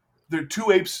 They're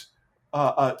two apes.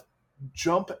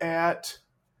 Jump at.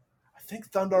 I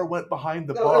think Thundarr went behind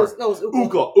the bar. It was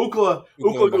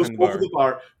Ookla goes over the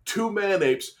bar. Two man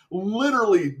apes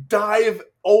literally dive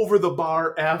over the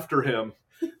bar after him.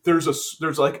 There's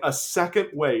like a second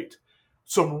wait,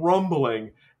 some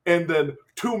rumbling, and then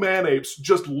two man apes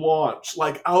just launch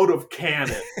like out of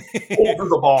cannon over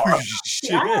the bar.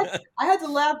 Yeah, I had to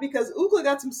laugh because Ookla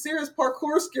got some serious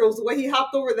parkour skills. The way he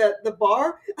hopped over the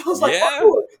bar, I was like, Yeah.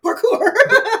 parkour.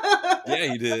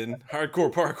 Yeah, he did.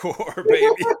 Hardcore parkour,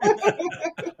 baby.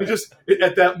 Just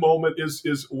at that moment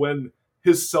is when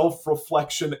his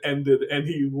self-reflection ended and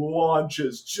he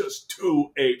launches just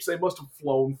two apes. They must have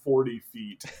flown 40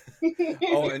 feet.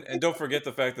 Oh, and don't forget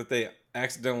the fact that they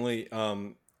accidentally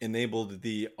enabled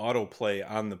the autoplay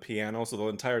on the piano, so the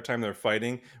entire time they're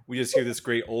fighting, we just hear this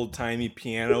great old-timey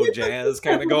piano jazz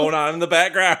kind of going on in the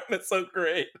background. It's so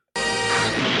great.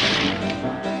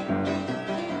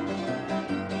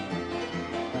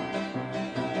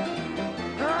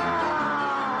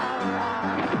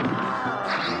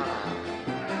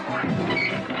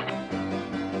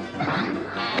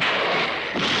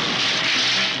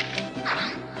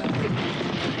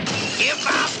 Give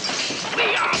up! We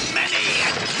are many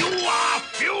and you are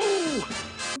few!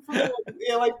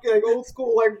 Yeah, like old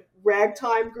school, like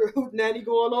ragtime nanny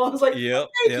going on. It's like, Yep,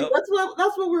 thank you.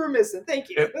 That's what we were missing. Thank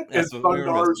you. And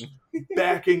Thundarr's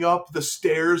backing up the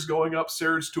stairs, going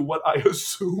upstairs to what I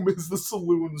assume is the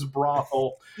saloon's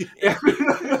brothel.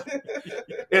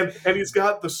 and he's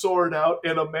got the sword out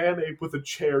and a man ape with a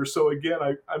chair. So again,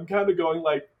 I'm kind of going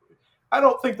like, I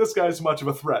don't think this guy's much of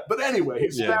a threat. But anyway,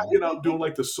 he's backing up, doing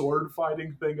like the sword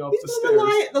fighting thing up the stairs.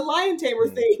 The lion tamer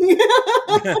thing.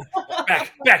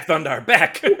 Back, Thundarr,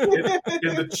 back! And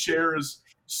the chair is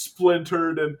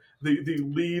splintered, and the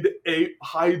lead ape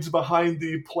hides behind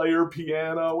the player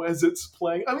piano as it's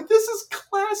playing. I mean, this is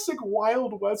classic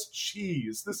Wild West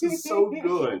cheese. This is so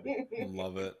good.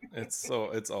 Love it. It's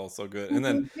all so good. And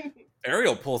then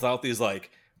Ariel pulls out these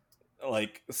like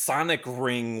sonic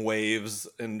ring waves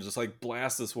and just like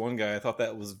blast this one guy. I thought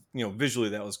that was, visually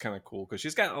that was kind of cool because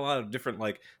she's got a lot of different,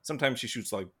 like, sometimes she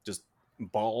shoots like just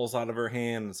balls out of her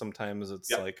hand, and sometimes it's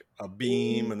like a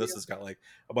beam, and this has got like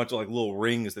a bunch of like little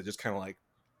rings that just kind of like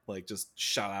like just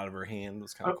shot out of her hand. It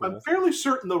was kind of cool. I'm fairly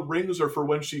certain the rings are for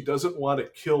when she doesn't want to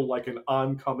kill like an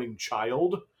oncoming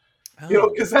child. You know,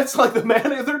 because that's like the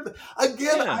man.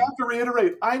 Again, I have to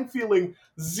reiterate, I'm feeling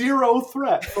zero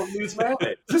threat from these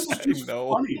man-apes. This is just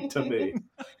funny to me.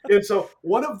 And so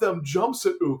one of them jumps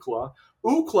at Ookla.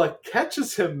 Ookla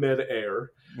catches him midair,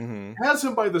 has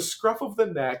him by the scruff of the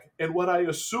neck and what I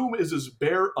assume is his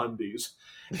bare undies,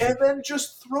 and then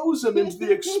just throws him into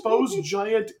the exposed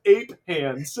giant ape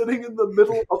hand sitting in the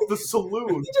middle of the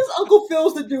saloon. He just Uncle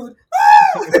Phil's the dude.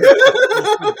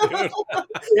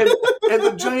 and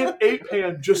the giant ape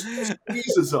hand just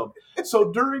squeezes him.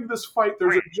 So during this fight,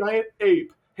 there's a giant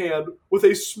ape hand with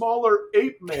a smaller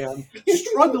ape man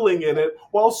struggling in it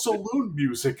while saloon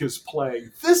music is playing.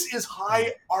 This is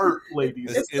high art,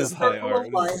 ladies. This is high art.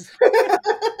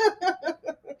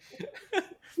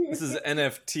 This is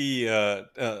NFT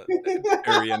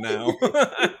area now.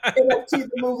 NFT the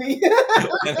movie.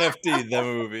 NFT the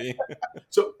movie.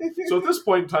 So at this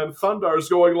point in time, Thundarr's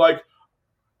going like,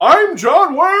 "I'm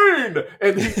John Wayne,"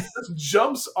 and he just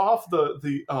jumps off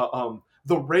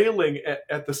the railing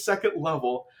at the second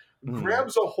level,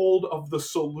 grabs a hold of the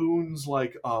saloon's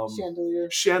like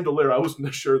chandelier. I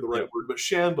wasn't sure the right word, but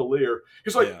chandelier.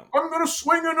 He's like, "I'm gonna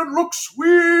swing it and look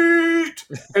sweet,"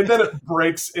 and then it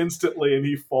breaks instantly, and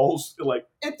he falls like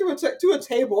through a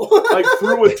table, like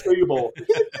through a table.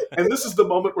 And this is the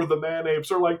moment where the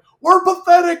man-apes are like, "We're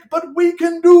pathetic, but we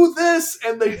can do this,"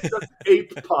 and they just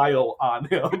ape pile on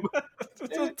him.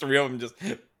 The three of them just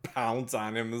pounce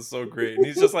on him. Is so great, and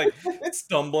he's just like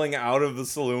stumbling out of the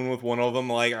saloon with one of them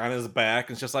like on his back,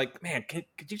 and it's just like, man, could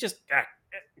you just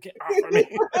get off of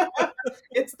me?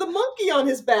 It's the monkey on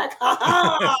his back.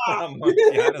 Monkey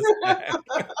on his back.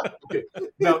 Okay.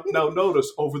 Now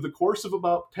notice, over the course of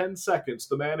about 10 seconds,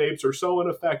 the man-apes are so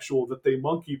ineffectual that they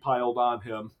monkey piled on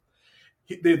him.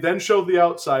 They then show the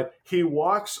outside. He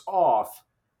walks off.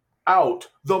 Out.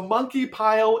 The monkey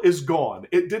pile is gone.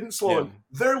 It didn't slow him.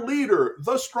 Their leader,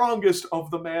 the strongest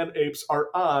of the man-apes, are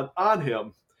on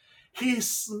him. He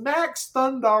smacks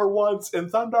Thundarr once,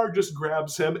 and Thundarr just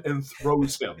grabs him and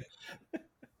throws him.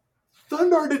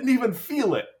 Thundarr didn't even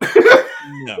feel it.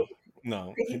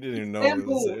 No, he didn't even know what it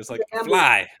was. It was like,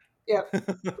 fly. Yeah,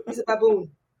 he's a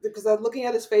baboon. Because I'm looking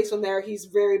at his face from there, he's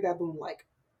very baboon-like.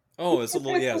 Oh, it's a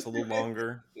little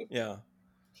longer. Yeah.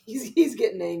 He's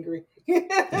getting angry.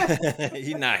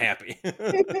 He's not happy.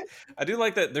 I do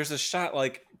like that there's a shot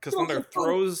like because Thundarr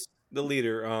throws the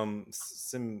leader,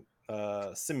 Simius,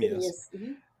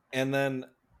 and then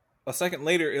a second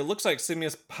later it looks like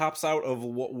Simius pops out of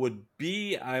what would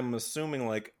be, I'm assuming,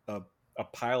 like a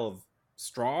pile of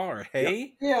straw or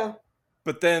hay. Yeah.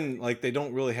 But then like they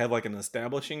don't really have like an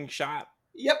establishing shot.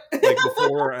 Yep. Like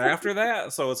before or after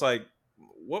that, so it's like,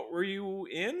 what were you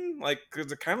in? Like,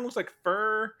 because it kind of looks like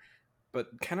fur, but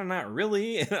kind of not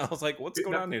really. And I was like, what's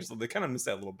going on here? So they kind of missed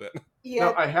that a little bit. Yeah.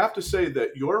 Now, I have to say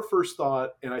that your first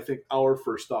thought, and I think our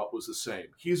first thought was the same.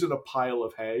 He's in a pile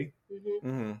of hay.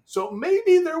 So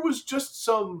maybe there was just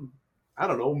some, I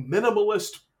don't know,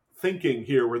 minimalist thinking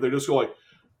here where they just go like,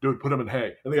 dude, put him in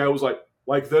hay. And the guy was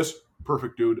like this,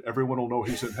 perfect, dude. Everyone will know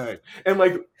he's in hay. And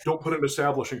like, don't put an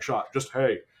establishing shot, just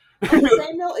hay. Same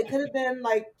note, it could have been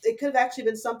like, it could have actually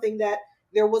been something that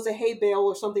there was a hay bale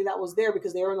or something that was there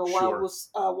because they were in a wild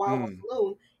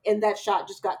saloon, and that shot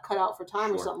just got cut out for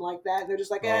time or something like that. And they're just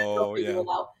like, don't figure it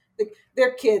out.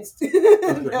 They're kids.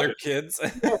 They're kids.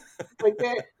 Like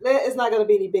it's not going to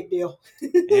be any big deal.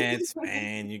 It's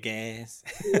fine, you guys.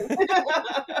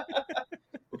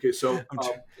 Okay, so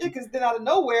because then out of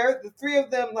nowhere, the three of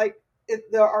them, like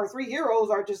our three heroes,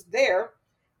 are just there,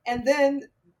 and then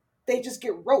they just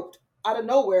get roped out of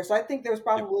nowhere. So I think there's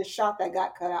probably a shot that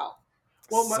got cut out.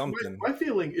 Well, my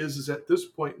feeling is at this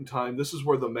point in time, this is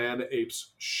where the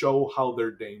man-apes show how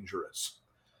they're dangerous.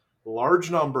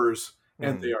 Large numbers,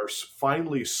 and they are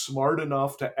finally smart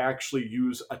enough to actually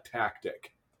use a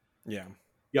tactic. Yeah.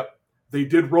 Yep. They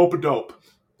did rope-a-dope.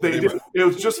 It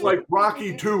was just like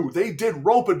Rocky 2. They did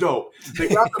rope-a-dope. They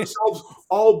got themselves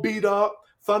all beat up.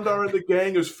 Thundarr and the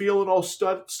gang is feeling all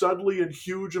studly and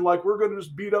huge and like, we're going to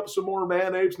just beat up some more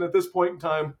man-apes. And at this point in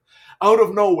time, out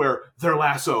of nowhere, they're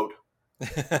lassoed.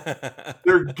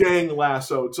 They're gang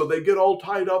lassoed. So they get all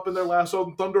tied up in their lasso,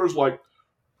 and Thundarr's like,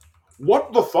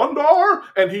 what the Thundarr?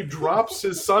 And he drops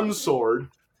his sun sword,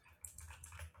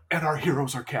 and our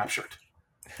heroes are captured.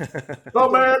 The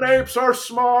man-apes are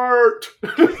smart.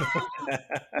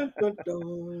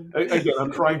 Again,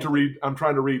 I'm trying to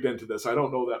read into this. I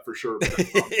don't know that for sure, but I'm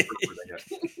interpreting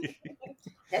it.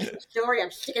 That's the story.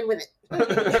 I'm sticking with it.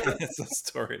 It's a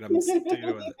story, and I'm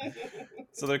sticking with it.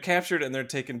 So they're captured and they're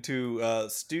taken to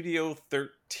Studio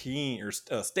 13 or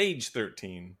Stage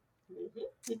 13.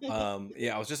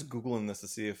 Yeah, I was just Googling this to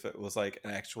see if it was like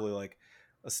actually like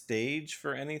a stage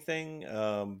for anything.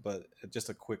 But just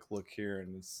a quick look here,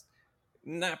 and it's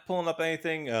not pulling up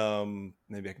anything.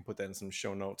 Maybe I can put that in some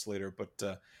show notes later.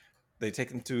 But they take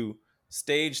them to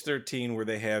Stage 13 where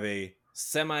they have a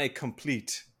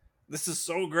semi-complete. This is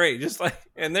so great. Just like,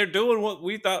 and they're doing what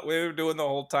we thought we were doing the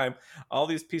whole time. All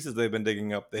these pieces they've been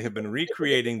digging up, they have been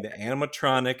recreating the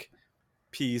animatronic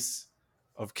piece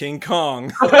of King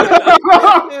Kong.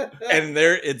 And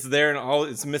it's there, and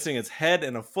it's missing its head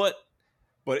and a foot,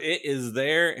 but it is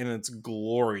there and it's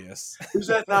glorious. Is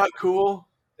that not cool?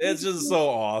 It's just so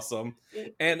awesome.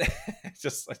 And I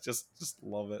just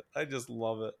love it. I just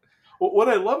love it. Well, what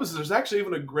I love is there's actually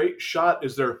even a great shot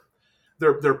is they're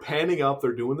panning up,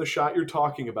 they're doing the shot you're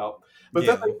talking about. But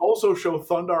then they also show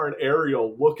Thundarr and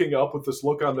Ariel looking up with this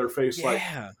look on their face like,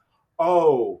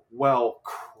 oh, well,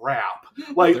 crap.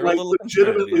 Like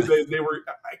legitimately, they were,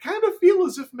 I kind of feel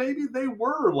as if maybe they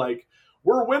were like,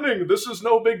 we're winning, this is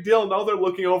no big deal. Now they're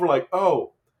looking over like,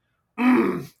 oh,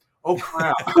 oh,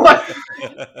 crap.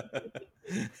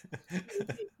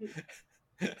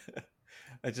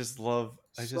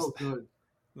 Good.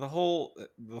 The whole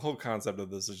concept of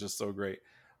this is just so great.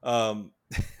 What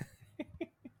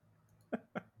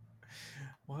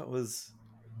was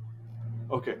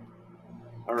okay?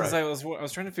 All right. Because I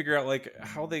was trying to figure out like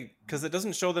how because it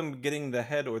doesn't show them getting the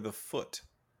head or the foot.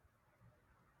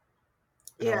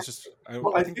 Yeah.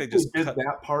 I think they just did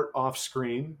that part off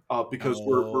screen because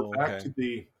we're back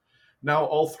to now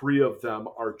all three of them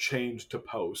are chained to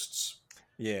posts.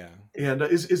 Yeah. And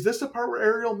is this the part where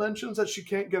Ariel mentions that she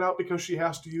can't get out because she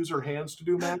has to use her hands to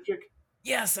do magic?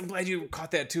 Yes, I'm glad you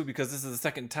caught that too, because this is the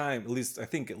second time, at least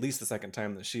the second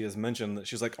time that she has mentioned that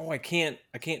she's like, oh, I can't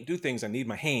do things. I need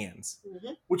my hands.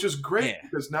 Mm-hmm. Which is great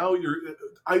because now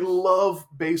I love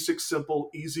basic, simple,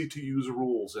 easy to use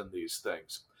rules in these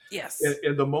things. Yes.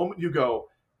 And the moment you go,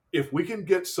 if we can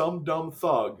get some dumb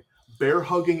thug bear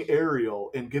hugging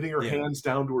Ariel and getting her hands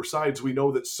down to her sides, we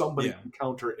know that somebody can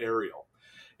counter Ariel.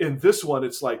 In this one,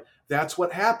 it's like, that's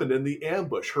what happened in the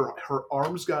ambush. Her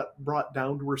arms got brought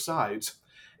down to her sides.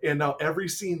 And now every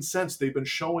scene since, they've been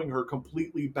showing her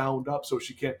completely bound up so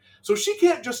she can't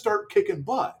just start kicking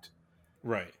butt.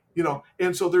 Right. You know,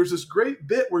 and so there's this great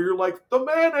bit where you're like, the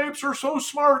man-apes are so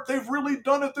smart. They've really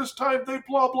done it this time. They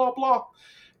blah, blah, blah.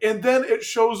 And then it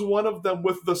shows one of them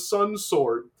with the sun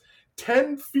sword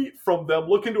 10 feet from them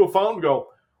look into a fountain and go,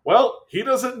 well, he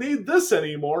doesn't need this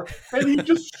anymore. And he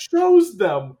just shows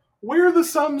them where the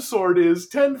sun sword is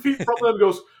 10 feet from them and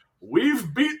goes,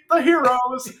 we've beat the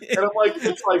heroes. And I'm like,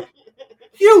 it's like,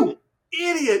 you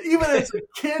idiot. Even as a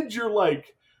kid, you're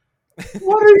like,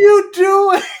 what are you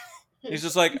doing? He's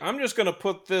just like, I'm just going to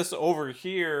put this over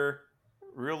here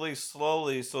really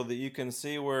slowly so that you can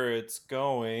see where it's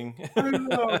going. I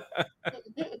know.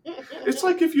 It's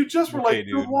like if you just were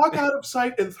you walk out of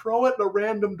sight and throw it in a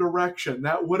random direction,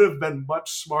 that would have been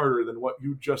much smarter than what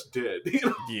you just did. You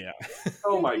know? Yeah.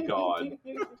 Oh my God.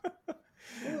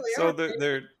 So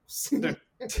they're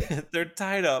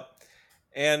tied up,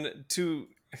 and to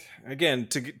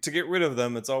get rid of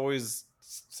them, it's always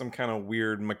some kind of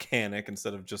weird mechanic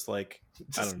instead of just like,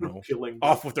 I don't know,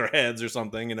 off with their heads or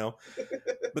something, you know.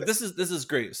 But this is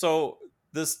great. So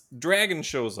this dragon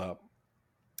shows up,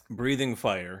 breathing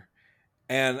fire,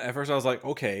 and at first I was like,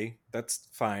 okay, that's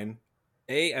fine.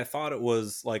 I thought it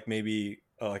was like maybe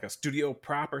like a studio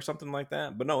prop or something like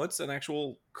that, but no, it's an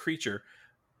actual creature.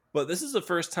 But this is the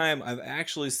first time I've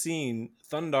actually seen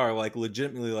Thundarr like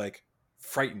legitimately like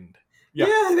frightened. Yeah,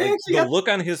 like, the look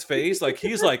on his face, like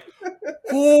he's like,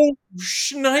 oh,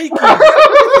 shnikes.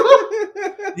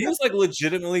 He's like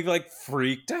legitimately like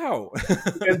freaked out.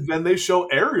 And then they show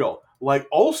Ariel like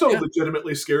also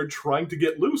legitimately scared, trying to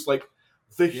get loose. Like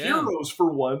the heroes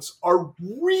for once are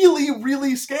really,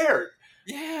 really scared.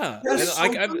 Yeah.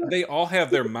 And they all have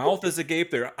their mouth is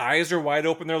agape, their eyes are wide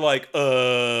open, they're like,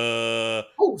 oh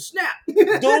snap.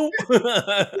 Don't.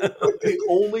 The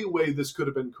only way this could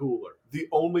have been cooler, the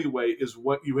only way is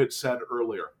what you had said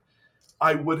earlier.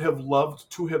 I would have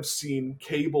loved to have seen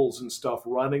cables and stuff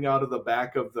running out of the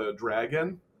back of the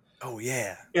dragon. Oh,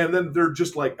 yeah. And then they're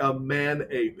just like a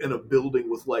man-ape in a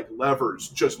building with like levers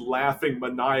just laughing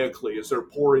maniacally as they're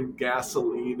pouring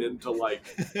gasoline into like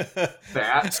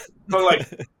vats. They're like,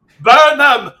 burn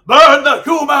the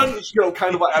humans! You know,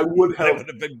 kind of like I would have. That would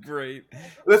have been great.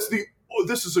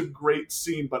 This is a great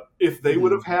scene, but if they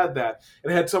would have had that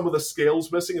and had some of the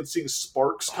scales missing and seeing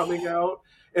sparks coming out,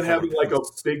 and having like a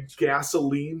big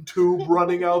gasoline tube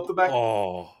running out the back.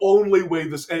 Oh, Only way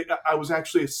this, I was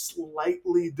actually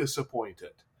slightly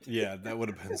disappointed. yeah, that would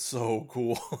have been so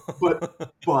cool. But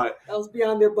that was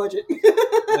beyond their budget.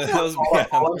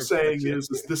 all I'm saying is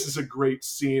this is a great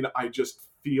scene. I just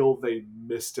feel they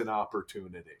missed an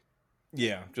opportunity.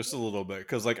 Yeah, just a little bit,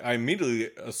 because like I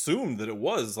immediately assumed that it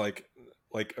was like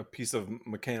a piece of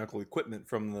mechanical equipment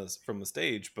from the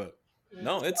stage, but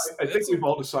no, I think we've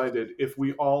all decided if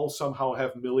we all somehow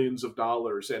have millions of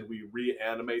dollars and we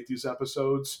reanimate these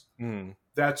episodes,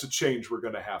 that's a change we're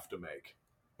going to have to make.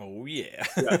 Oh yeah.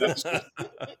 Yeah,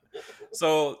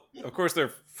 so of course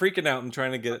they're freaking out and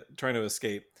trying to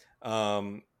escape.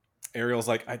 Ariel's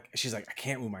like, she's like, I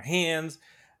can't move my hands,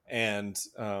 and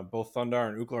both Thundarr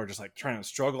and Ookla are just like trying to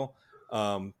struggle.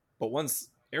 But once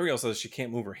Ariel says she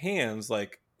can't move her hands,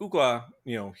 like Ookla,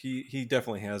 he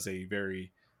definitely has a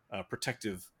very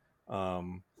protective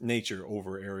nature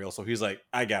over Ariel. So he's like,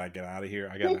 I gotta get out of here.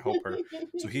 I gotta help her.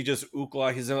 So he just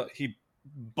Ookla. He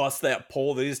busts that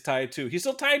pole that he's tied to. He's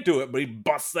still tied to it, but he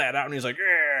busts that out and he's like,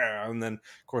 yeah. And then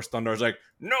of course Thundar's like,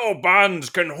 no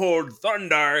bonds can hold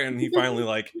Thundarr, and he finally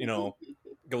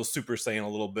goes Super Saiyan a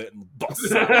little bit and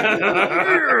busts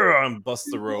out and busts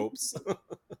the ropes.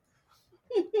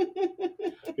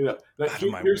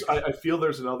 I feel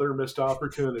there's another missed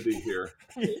opportunity here.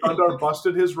 Thundarr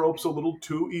busted his ropes a little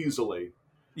too easily.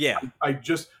 Yeah, I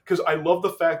just because I love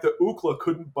the fact that Ookla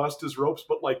couldn't bust his ropes,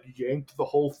 but like yanked the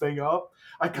whole thing up.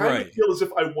 I kind of feel as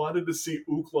if I wanted to see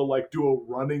Ookla like do a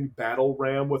running battle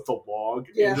ram with the log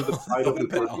into the side of the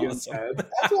Barbarian's head.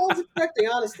 That's what I was expecting,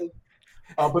 honestly.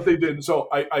 But they didn't. So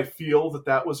I feel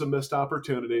that was a missed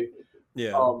opportunity.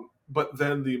 Yeah. But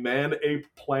then the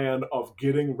man-ape plan of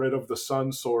getting rid of the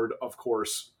Sun Sword, of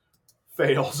course,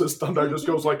 fails as Thundarr just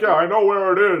goes like, yeah, I know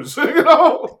where it is.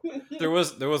 There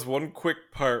was one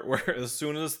quick part where as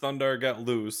soon as Thundarr got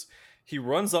loose, he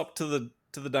runs up to the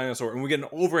dinosaur and we get an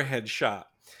overhead shot.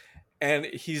 And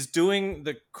he's doing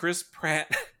the Chris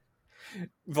Pratt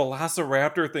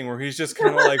Velociraptor thing where he's just kind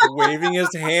of like waving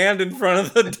his hand in front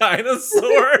of the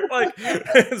dinosaur. Like,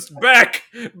 it's back.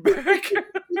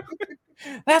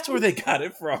 That's where they got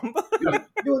it from.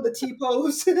 Doing the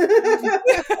T-pose. I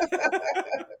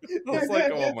was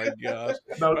like, oh my gosh.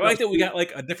 I like that we got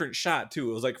like a different shot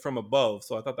too. It was like from above,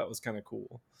 so I thought that was kind of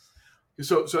cool.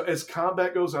 So as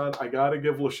combat goes on, I got to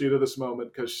give Lashida this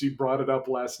moment because she brought it up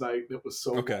last night. It was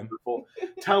so wonderful.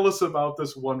 Tell us about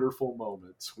this wonderful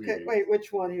moment, sweetie. Okay, wait,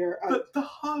 which one here? The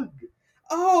hug.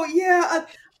 Oh, yeah.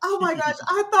 Oh, my gosh.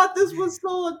 I thought this was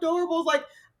so adorable. Like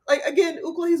again,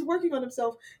 Ookla, he's working on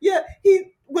himself. Yeah,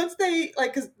 once they,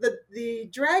 like, because the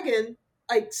dragon,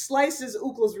 like, slices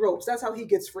Ookla's ropes. That's how he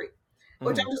gets free.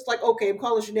 Which I'm just like, okay, I'm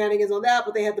calling shenanigans on that,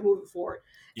 but they had to move it forward.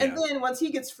 Yeah. And then once he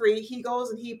gets free, he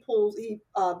goes and he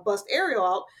busts Ariel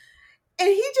out, and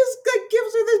he just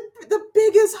gives her the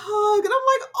biggest hug, and I'm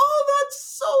like, oh, that's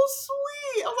so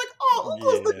sweet. I'm like, oh,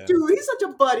 Ookla's the dude. He's such a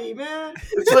buddy, man.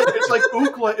 It's like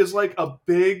Ookla is like a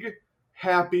big,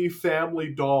 happy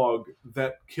family dog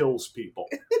that kills people.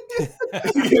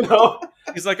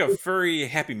 He's like a furry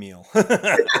Happy Meal.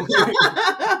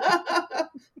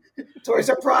 Toy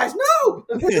surprise, no!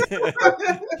 And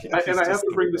I have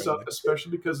to bring this up,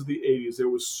 especially because of the 80s. There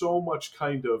was so much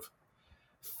kind of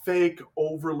fake,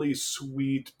 overly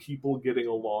sweet people getting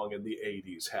along in the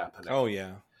 80s happening. Oh,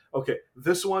 yeah. Okay,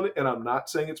 this one, and I'm not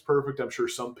saying it's perfect. I'm sure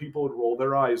some people would roll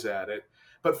their eyes at it.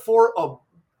 But for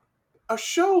a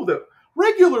show that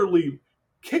regularly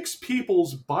kicks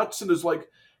people's butts and is like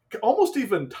almost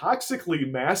even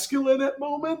toxically masculine at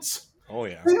moments... Oh,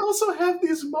 yeah. They also have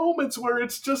these moments where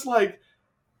it's just like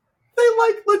they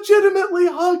like legitimately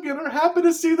hug and are happy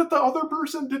to see that the other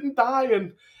person didn't die.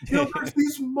 And there's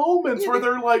these moments where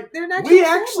they're like, we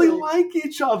actually like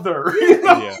each other.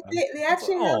 Yeah. They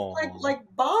actually have like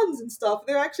bonds and stuff.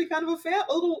 They're actually kind of a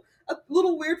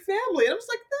little weird family. And I was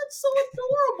like, that's so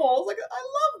adorable. I was like, I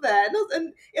love that.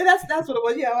 And that's what it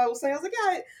was. Yeah, I was saying,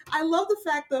 I love the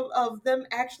fact of them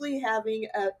actually having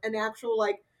an actual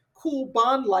like cool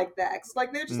bond like that. Cause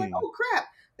like they're just like, oh crap.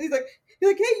 He's like,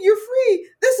 hey, you're free.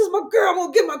 This is my girl. I'm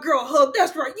gonna give my girl a hug.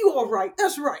 That's right. You all right.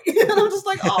 That's right. And I'm just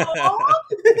like, oh.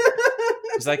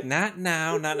 He's like, not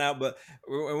now. But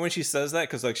when she says that,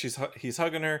 because like he's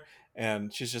hugging her,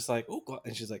 and she's just like, oh,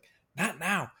 and she's like, not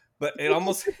now. But it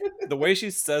almost the way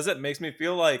she says it makes me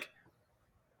feel like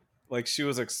like she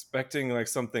was expecting like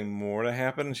something more to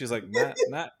happen, and she's like,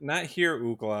 not here,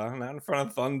 Ookla, not in front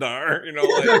of Thundarr,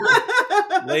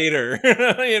 like later.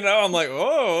 I'm like,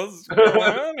 oh, what's going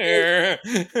on here?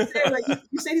 Like,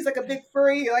 you say he's like a big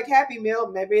furry like Happy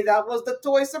Meal. Maybe that was the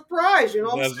toy surprise. You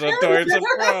know what I'm saying? That's the toy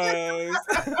surprise.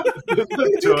 The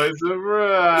toy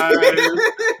surprise.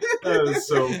 That is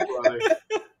so funny.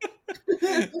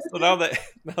 So now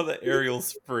that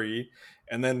Ariel's free,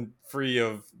 and then free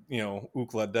of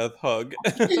Ookla Death Hug,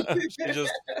 she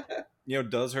just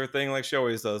does her thing like she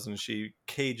always does, and she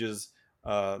cages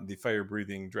the fire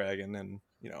breathing dragon, and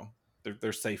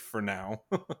they're safe for now.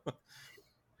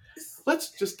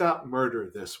 Let's just not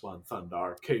murder this one.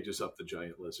 Thundarr cages up the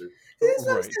giant lizard.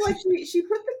 Right. Like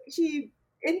she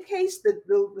encased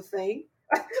the thing.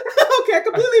 Okay, I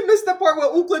completely missed the part where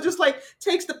Ookla just like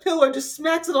takes the pillow and just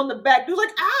smacks it on the back. Dude's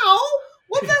like, ow!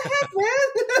 What the heck,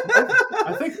 man?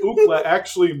 I think Ookla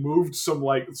actually moved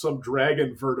some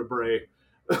dragon vertebrae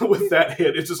with that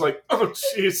hit. It's just like, oh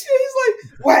jeez. He's like,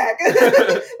 whack.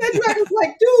 That dragon's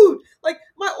like, dude, like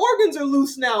my organs are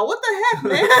loose now. What the heck,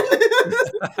 man?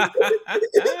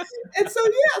 And so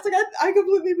yeah, it's like I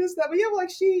completely missed that. But yeah, like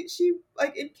she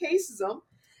like encases him.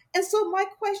 And so my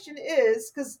question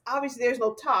is, because obviously there's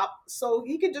no top, so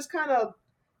he can just kind of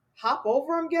hop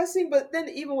over, I'm guessing. But then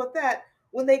even with that,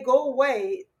 when they go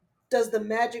away, does the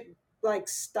magic like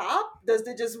stop? Does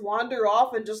it just wander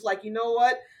off and just like, you know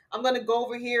what? I'm going to go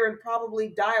over here and probably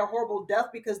die a horrible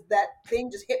death because that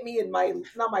thing just hit me and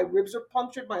not my ribs are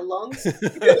punctured, my lungs.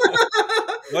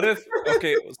 What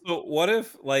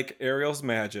if like Ariel's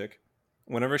magic,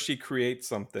 whenever she creates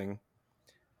something,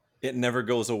 it never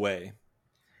goes away?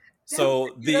 So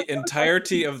the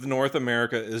entirety of North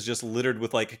America is just littered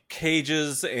with like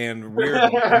cages and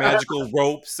weird magical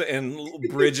ropes and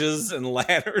bridges and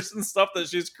ladders and stuff that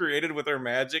she's created with her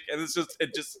magic, and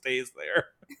it just stays there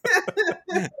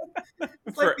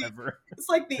forever. It's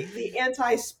like the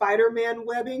anti-Spider-Man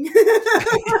webbing.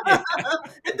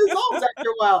 It dissolves after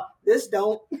a while. This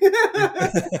don't.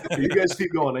 You guys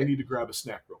keep going. I need to grab a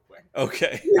snack real quick.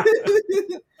 Okay.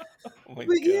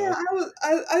 But yeah, I was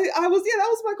that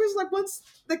was my question. Like once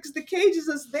the cage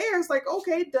is there, it's like,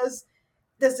 okay, does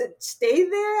it stay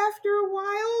there after a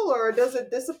while, or does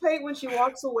it dissipate when she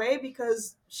walks away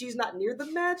because she's not near the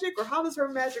magic, or how does her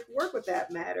magic work with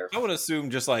that matter? I would assume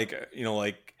just like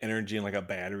like energy in like a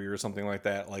battery or something like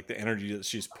that. Like the energy that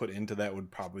she's put into that would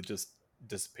probably just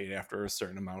dissipate after a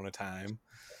certain amount of time.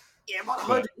 Yeah, about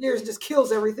 100 years just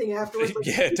kills everything afterwards.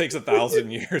 Yeah, it takes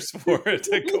 1,000 years for it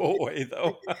to go away,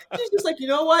 though. She's just like, you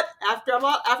know what? After I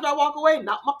walk away,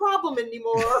 not my problem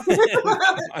anymore.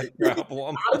 My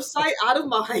problem. Out of sight, out of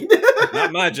mind.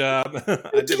 Not my job.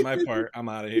 I did my part. I'm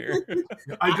out of here.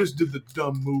 I just did the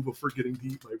dumb move of forgetting to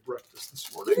eat my breakfast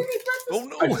this morning. Oh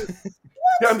no!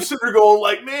 Yeah, I'm sitting there going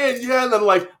like, man, yeah, and then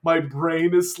like my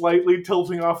brain is slightly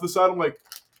tilting off the side. I'm like,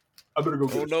 I better go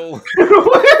get it. Oh no!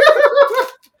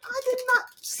 I did not.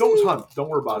 Don't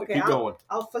worry about it. Keep going.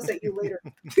 I'll fuss at you later.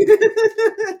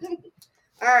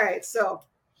 All right, so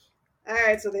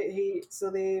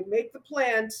they make the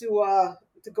plan to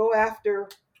go after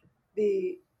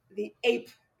the ape,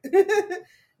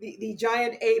 the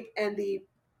giant ape and the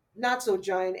not so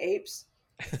giant apes.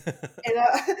 And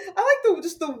I like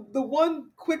the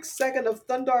one quick second of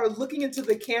Thundarr looking into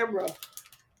the camera.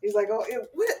 He's like, oh,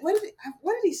 what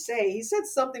did he say? He said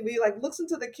something, but he like looks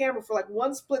into the camera for like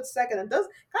one split second and kind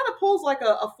of pulls like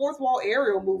a fourth wall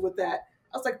aerial move with that.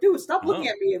 I was like, dude, stop looking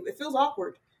at me. It feels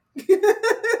awkward.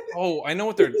 Oh, I know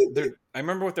what they're. I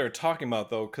remember what they're talking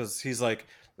about though, because he's like,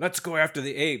 let's go after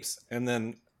the apes, and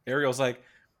then Ariel's like,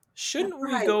 shouldn't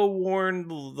we go warn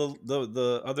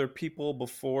the other people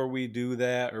before we do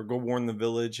that, or go warn the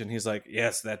village? And he's like,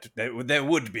 yes, that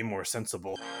would be more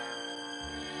sensible.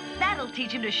 That'll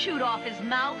teach him to shoot off his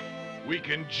mouth. We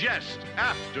can jest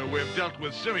after we've dealt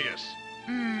with Sirius.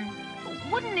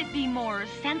 Wouldn't it be more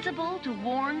sensible to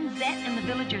warn Zet and the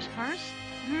villagers first?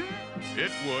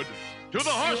 It would. To the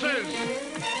horses!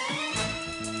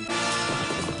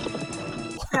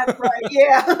 That's right,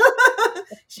 yeah.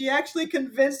 She actually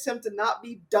convinced him to not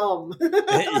be dumb.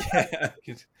 Yeah.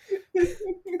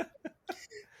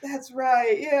 That's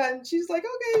right, yeah. And she's like,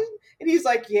 okay. And he's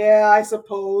like, yeah, I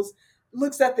suppose.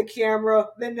 Looks at the camera,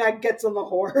 then that gets on the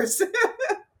horse.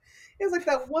 It's like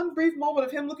that one brief moment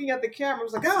of him looking at the camera. I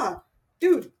was like,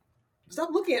 dude, stop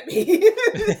looking at me.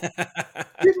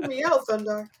 Creeping me out,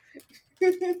 Thundarr.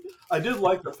 I did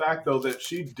like the fact, though, that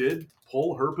she did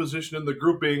pull her position in the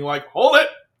group, being like, hold it!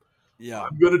 Yeah.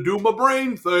 I'm going to do my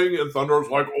brain thing. And Thundarr's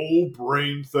like, oh,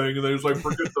 brain thing. And then he's like,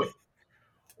 forget the...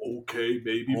 okay,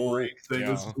 maybe brain thing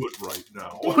is yeah. good right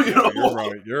now.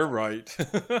 You're right.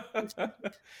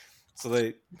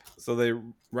 So they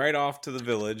ride off to the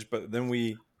village, but then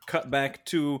we cut back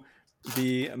to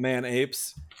the man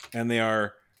apes, and they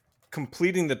are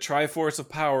completing the Triforce of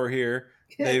Power here.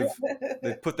 They've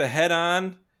put the head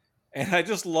on, and I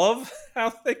just love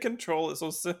how they control it. So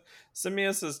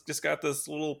Simius has just got this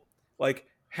little like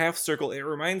half circle. It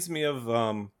reminds me of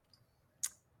I'm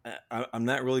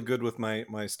not really good with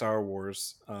my Star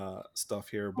Wars stuff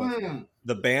here, but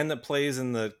the band that plays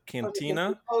in the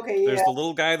cantina, okay, there's the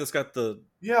little guy that's got the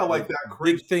like that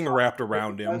crazy big thing wrapped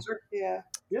around him.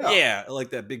 Yeah,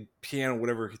 like that big piano,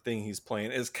 whatever thing he's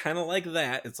playing. It's kind of like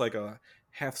that. It's like a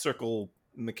half circle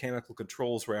mechanical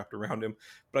controls wrapped around him.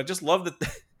 But I just love that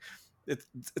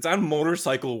it's on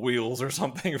motorcycle wheels or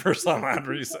something for some odd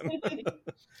reason.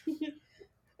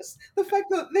 The fact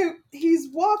that he's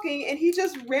walking and he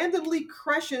just randomly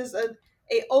crushes a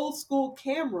old school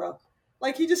camera.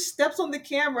 Like he just steps on the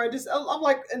camera. I'm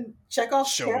like, and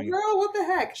Chekhov's camera? What the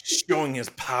heck? Showing his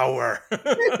power.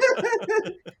 But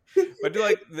I do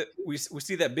like that we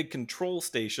see that big control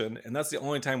station, and that's the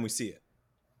only time we see it.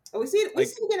 Oh, we see it. We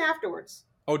see it again afterwards.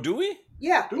 Oh, do we?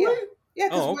 Yeah. Do we? Yeah.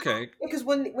 Oh, okay. Because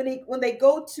when they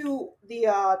go to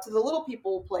the little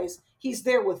people place, he's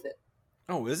there with it.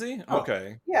 Oh, is he?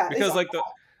 Okay. Yeah. Because like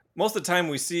most of the time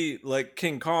we see like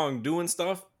King Kong doing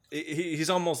stuff, he's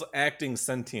almost acting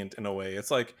sentient in a way.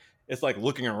 It's like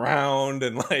looking around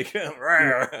and like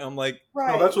I'm like,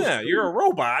 right. No, that's you're a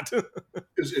robot.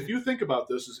 Because if you think about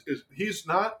this, is he's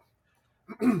not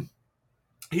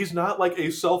he's not like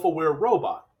a self-aware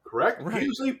robot, correct? Right.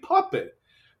 He's a puppet,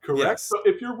 correct? Yes. So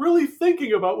if you're really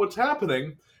thinking about what's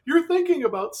happening, you're thinking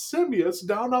about Simius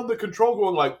down on the control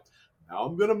going like, now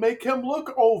I'm going to make him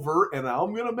look over, and now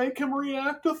I'm going to make him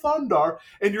react to Thundarr.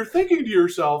 And you're thinking to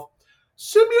yourself,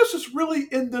 Simius is really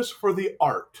in this for the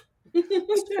art.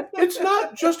 It's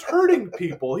not just hurting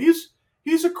people. He's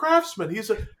a craftsman. He's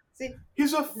a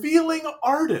feeling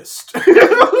artist.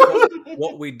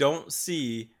 What we don't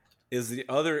see is the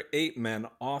other ape men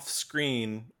off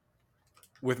screen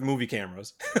with movie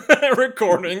cameras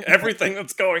recording everything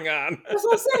that's going on. That's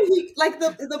what I'm saying.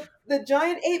 The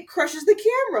giant ape crushes the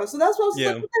camera, so that's what I was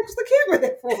like, what's the camera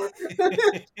there for?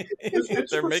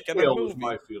 They're making a movie.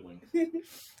 My feeling.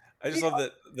 I just love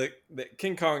that the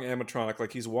King Kong animatronic,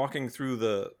 like he's walking through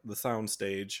the sound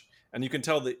stage, and you can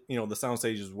tell that the sound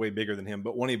stage is way bigger than him.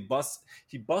 But when he busts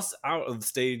out of the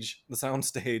sound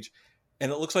stage,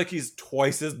 and it looks like he's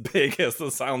twice as big as the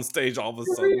sound stage all of a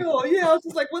sudden. Real, yeah. I was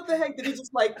just like, what the heck? Did he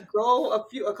just like grow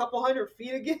a couple hundred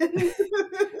feet again?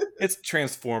 It's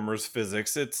Transformers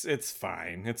physics. It's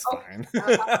fine. It's fine.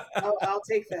 I'll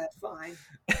take that. Fine.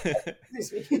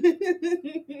 Excuse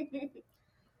me.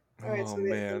 All right, so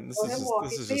man, this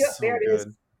is See, just so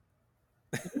good.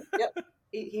 Yep,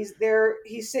 he's there.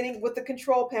 He's sitting with the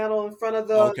control panel in front of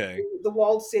the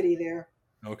walled city there.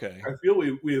 Okay. I feel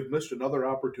we have missed another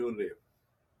opportunity.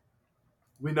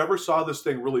 We never saw this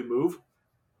thing really move.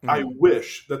 I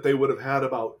wish that they would have had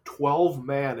about 12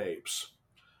 man-apes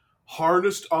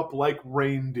harnessed up like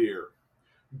reindeer,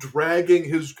 dragging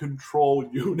his control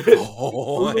unit through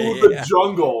the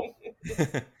jungle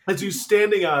as he's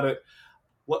standing on it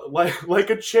like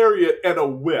a chariot and a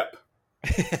whip,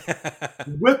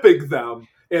 whipping them.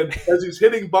 And as he's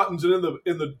hitting buttons, and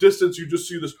in the distance, you just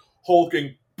see this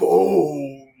hulking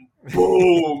boom,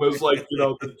 boom, as like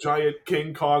the giant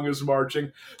King Kong is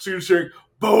marching. So you're hearing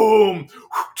boom,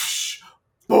 whoosh,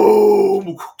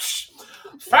 boom, whoosh,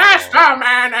 faster,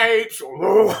 man apes.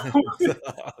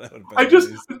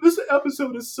 This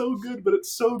episode is so good, but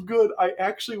it's so good. I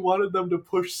actually wanted them to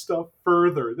push stuff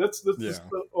further.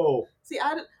 See,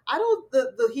 I don't.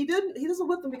 He doesn't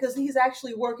whip them because he's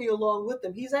actually working along with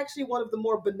them. He's actually one of the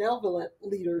more benevolent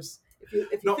leaders.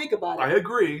 If you think about it. I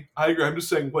agree. I'm just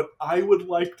saying what I would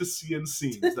like to see in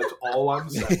scenes. That's all I'm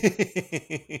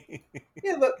saying.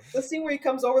 Yeah, the scene where he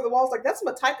comes over the walls, like that's some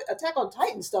Attack on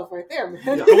Titan stuff right there, man.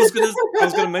 Yeah. I was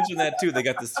gonna mention that too. They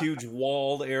got this huge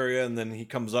walled area, and then he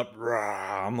comes up.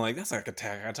 Rah, I'm like, that's like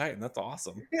Attack on Titan. That's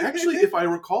awesome. Actually, if I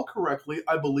recall correctly,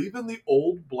 I believe in the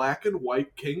old black and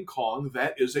white King Kong,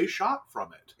 that is a shot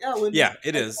from it. Yeah,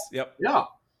 it is. Yep. Yeah.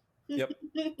 Yep.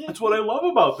 That's what I love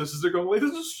about this. Is they're going like,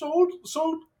 this is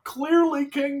so clearly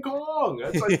King Kong.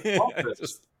 That's like,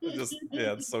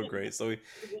 it's so great. So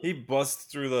he busts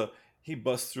through the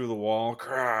wall.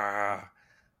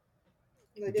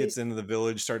 He gets into the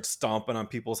village, starts stomping on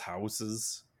people's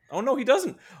houses. Oh no, he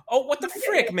doesn't. Oh, what the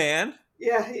frick, man?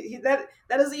 Yeah, he's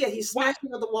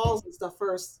smashing on the walls and stuff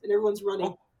first, and everyone's running.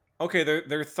 Oh, okay,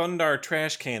 they're Thundarr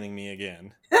trash canning me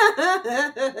again.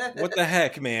 What the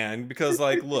heck, man? Because,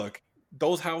 like, look,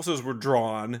 those houses were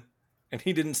drawn, and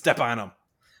he didn't step on them.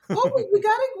 Oh, we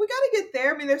gotta get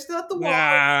there. I mean, they're still at the wall. Nah.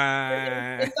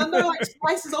 And Thundarr like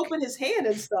slices open his hand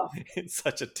and stuff. It's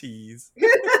such a tease.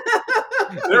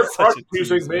 They're crush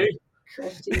teasing me.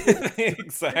 Crush tease.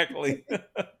 Exactly.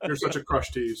 You're such a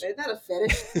crush tease. Isn't that a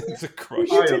fetish? It's a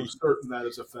crush I am tease. certain that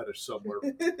is a fetish somewhere.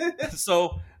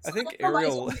 So I think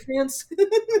Ariel.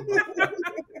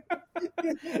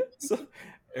 So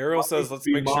Ariel says, "Let's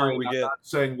make sure we I'm get." not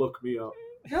saying, "Look me up."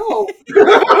 No.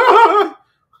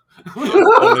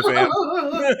 OnlyFans.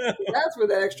 That's where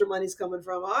that extra money's coming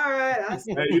from. All right. I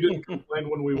see. Hey, you didn't complain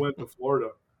when we went to Florida.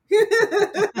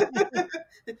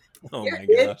 Oh my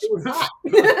It gosh. was hot.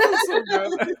 So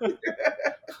good.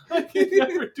 I can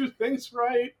never do things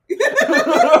right.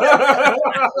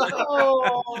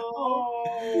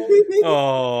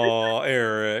 Oh,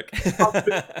 Eric.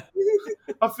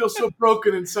 I feel so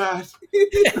broken inside.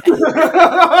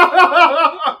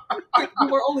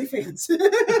 More OnlyFans.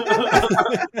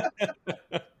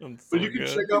 But you can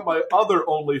check out my other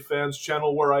OnlyFans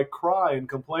channel where I cry and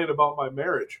complain about my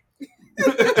marriage.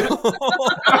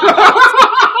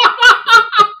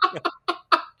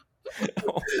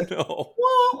 Oh no.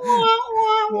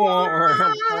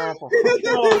 Oh,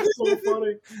 it's so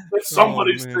funny. That's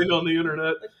somebody's man. thing on the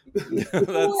internet.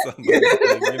 That's somebody's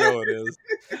thing. You know it is.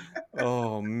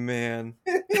 Oh man.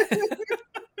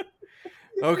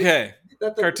 Okay.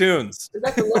 Cartoons. Is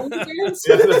that the Lonely Fans?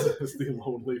 Yeah, that's the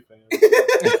lonely fan.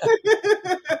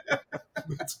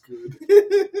 That's good.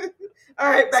 All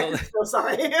right, back to the show.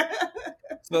 Sorry.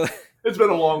 So, It's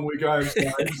been a long week, guys.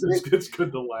 It's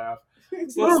good to laugh.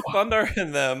 so Thundarr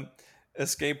and them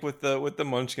escape with the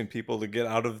Munchkin people to get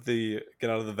out of the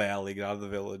valley, get out of the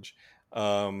village.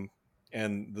 And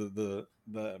the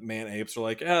man apes are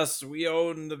like, yes, we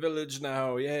own the village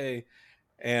now, yay!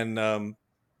 And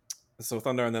so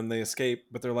Thundarr and them, they escape,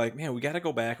 but they're like, man, we got to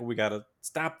go back and we got to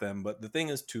stop them. But the thing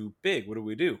is too big. What do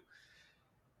we do?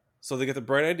 So they get the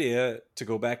bright idea to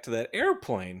go back to that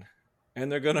airplane,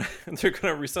 and they're gonna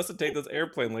resuscitate this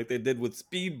airplane like they did with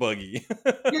Speed Buggy. Which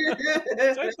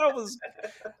I thought was,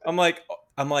 I'm like,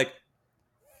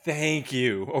 thank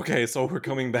you. Okay, so we're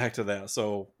coming back to that.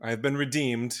 So I've been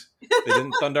redeemed. They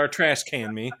didn't Thundarr trash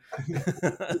can me.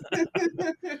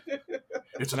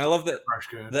 And I love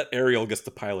that Ariel gets to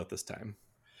pilot this time.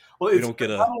 Well, we don't get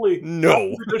not only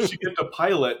no. does she get to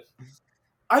pilot,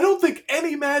 I don't think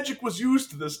any magic was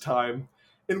used this time.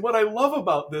 And what I love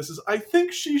about this is I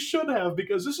think she should have,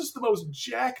 because this is the most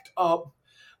jacked up,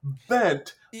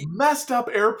 bent, messed up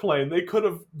airplane they could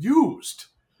have used.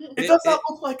 It does not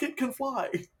look like it can fly.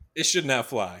 It should not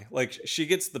fly. Like, she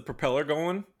gets the propeller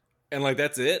going, and like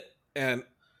that's it. And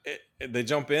they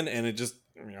jump in, and it just,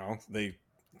 they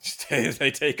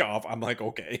take off. I'm like,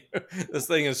 okay, this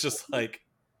thing is just like,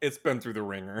 it's been through the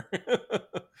ringer.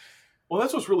 Well,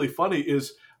 that's what's really funny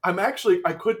is I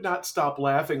could not stop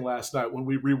laughing last night when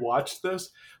we rewatched this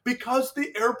because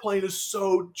the airplane is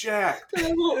so jacked.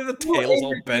 The tail's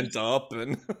all bent up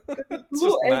and it's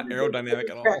just not aerodynamic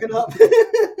at all.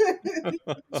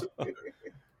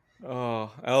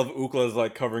 Oh, I love Ookla's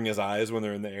like covering his eyes when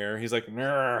they're in the air. He's like,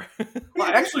 "Nrr." Well,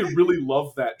 I actually really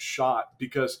love that shot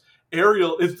because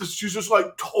Ariel she's just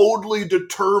like totally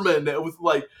determined with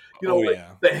like,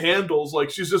 the handles, like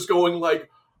she's just going like,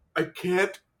 I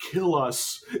can't kill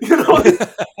us.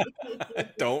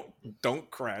 Don't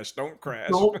crash. Don't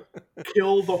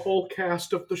kill the whole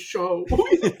cast of the show.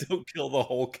 Don't kill the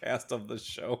whole cast of the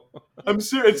show. I'm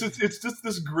serious. It's just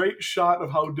this great shot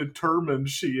of how determined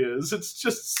she is. It's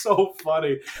just so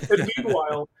funny. And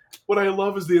meanwhile, what I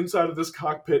love is the inside of this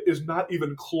cockpit is not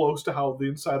even close to how the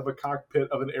inside of a cockpit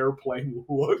of an airplane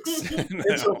looks. No.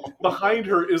 And so behind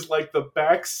her is like the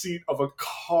back seat of a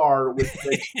car, which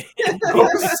makes no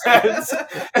sense.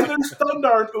 And there's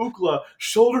Thundarr and Ookla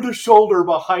shoulder to shoulder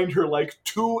behind her like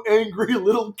two angry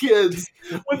little kids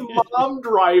with mom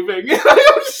driving. And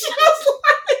I was just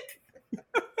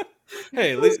like,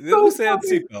 hey, at least they had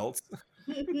seatbelts.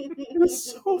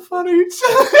 It's so funny. It's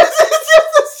just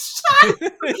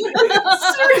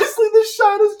seriously, the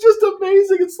shot is just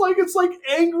amazing. It's like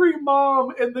angry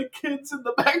mom and the kids in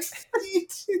the back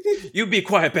seat. You be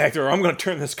quiet back there, or I'm going to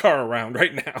turn this car around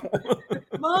right now.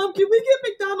 Mom, can we get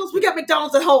McDonald's? We got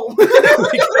McDonald's at home. We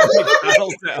got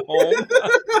McDonald's at home.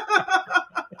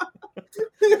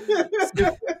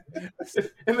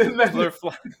 And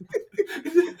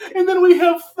then we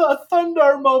have the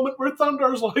Thundarr moment where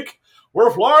Thundarr's like,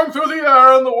 we're flying through the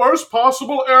air in the worst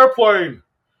possible airplane.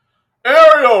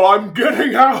 Ariel, I'm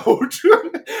getting out.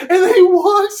 And he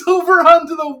walks over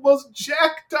onto the most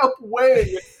jacked up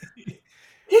wing.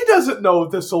 He doesn't know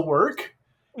if this will work.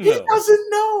 No. He doesn't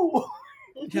know.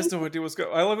 He has no idea what's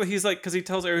going on. I love it. He's like, because he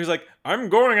tells Ariel, he's like, I'm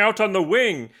going out on the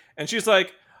wing. And she's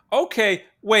like, okay,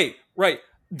 wait, right.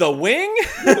 The wing?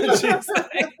 She's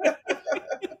like,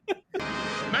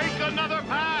 Make another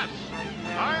pass.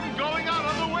 I'm going out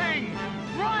on the wing.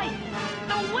 Right.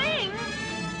 The wing?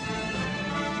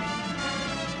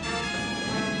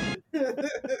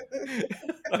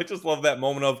 I just love that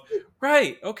moment of,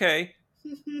 right, okay.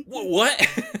 What?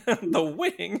 The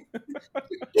wing?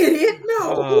 Idiot,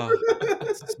 no.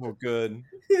 That's so good.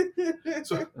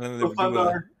 So, And then so they do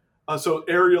Thundarr, so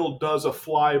Ariel does a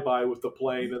flyby with the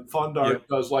plane, and Thundarr Yep.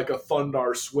 does like a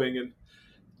Thundarr swing and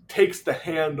takes the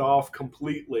hand off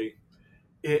completely,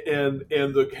 and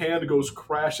the hand goes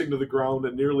crashing to the ground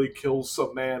and nearly kills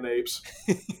some man-apes.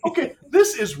 Okay,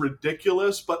 this is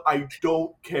ridiculous, but I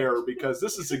don't care because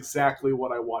this is exactly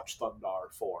what I watch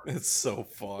Thundarr for. it's so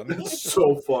fun. It's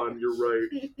so fun. You're right.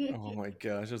 Oh my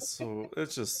gosh, it's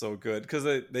just so good because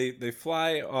they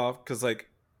fly off because like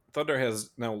Thundarr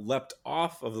has now leapt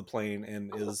off of the plane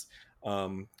and is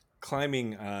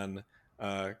climbing on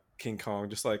King Kong,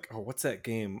 just like, oh, what's that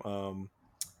game?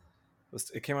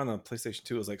 It came on the PlayStation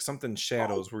 2. It was like something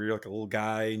Shadows, where you're like a little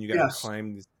guy and you got to Yes.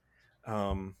 climb these.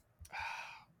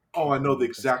 Oh, I know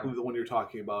exactly the one you're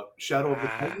talking about. Shadow of the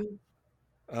Titan?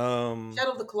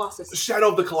 Shadow of the Colossus. Shadow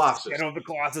of the Colossus. Shadow of the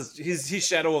Colossus. He's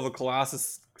Shadow of the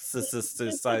Colossus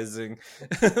sizing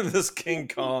this King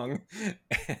Kong.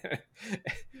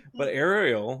 But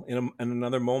Ariel, in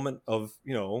another moment of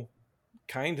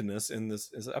kindness in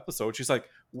this episode, she's like,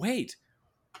 "Wait,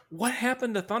 what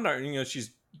happened to Thundarr?" And,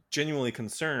 she's genuinely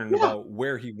concerned about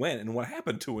where he went and what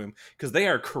happened to him because they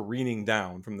are careening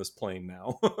down from this plane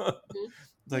now.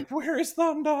 Like, where is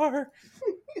Thundarr?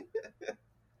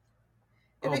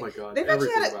 Oh my god! They've actually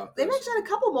Everything had about they've this. actually had a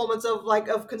couple moments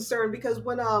of concern because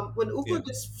when Ookla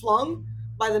gets flung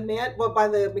by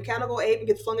the mechanical ape and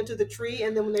gets flung into the tree,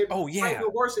 and then when they're fighting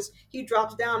the horses, he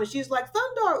drops down and she's like,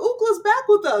 "Thundarr, Ookla's back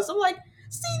with us." I'm like,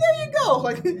 "See, there you go,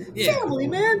 like family,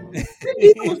 man."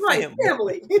 He was right,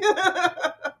 family.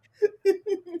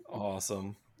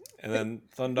 Awesome. And then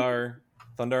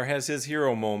Thundarr has his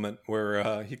hero moment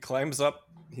where he climbs up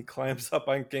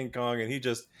on King Kong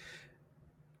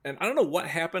and I don't know what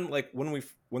happened, like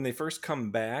when they first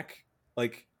come back,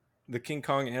 like the King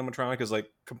Kong animatronic is like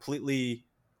completely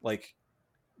like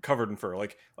covered in fur,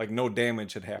 like no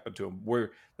damage had happened to him,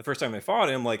 where the first time they fought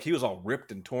him, like he was all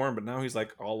ripped and torn, but now he's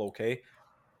like all okay.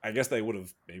 I guess they would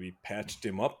have maybe patched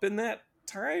him up in that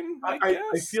time. I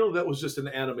feel that was just an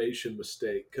animation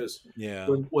mistake because yeah,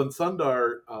 when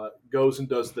Thundarr goes and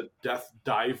does the death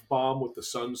dive bomb with the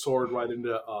sun sword right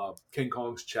into King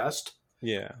Kong's chest,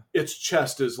 its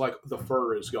chest is like the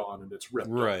fur is gone and it's ripped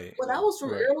right up. Well, that was from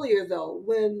earlier though,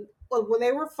 when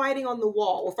they were fighting on the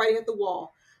wall or fighting at the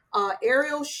wall.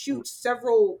 Ariel shoots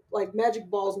several like magic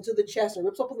balls into the chest and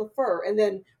rips open the fur, and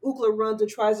then Ookla runs and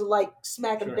tries to like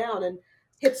smack him down and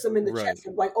hits him in the chest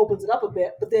and like opens it up a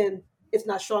bit, but then it's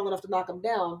not strong enough to knock him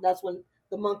down. That's when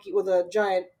the monkey or the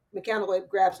giant mechanical ape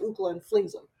grabs Ookla and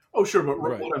flings him. Oh, sure, but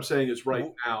what I'm saying is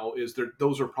now is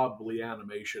those are probably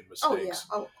animation mistakes.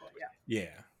 Oh, yeah.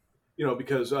 Yeah.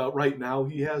 Because right now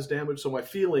he has damage. So my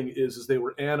feeling is they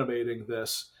were animating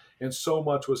this and so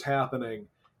much was happening.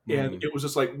 And it was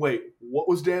just like, wait, what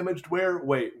was damaged where?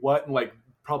 Wait, what? And like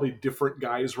probably different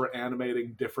guys were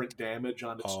animating different damage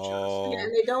on its chest. Yeah,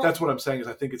 and they don't. That's what I'm saying is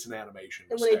I think it's an animation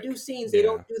And mistake. when they do scenes, they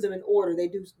don't do them in order.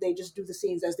 They just do the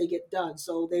scenes as they get done.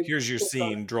 So here's your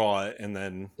scene, draw it, and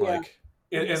then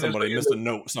and somebody missed a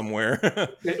note somewhere.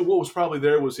 What was probably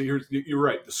there was you're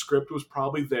right. The script was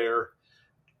probably there,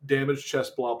 damaged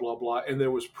chest, blah blah blah, and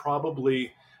there was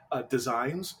probably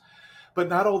designs. But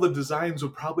not all the designs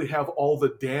would probably have all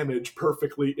the damage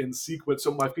perfectly in sequence.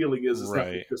 So my feeling is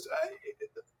that just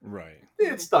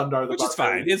it's Thundarr, which is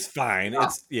fine. It's fine.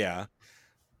 Yeah.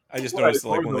 I just noticed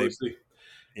like when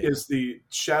is the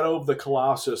Shadow of the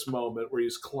Colossus moment where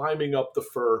he's climbing up the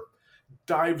fur,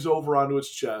 dives over onto its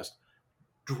chest,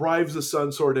 drives the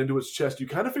sun sword into its chest. You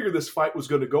kind of figure this fight was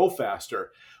going to go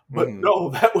faster, but no,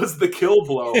 that was the kill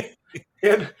blow.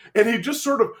 and he just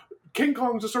sort of. King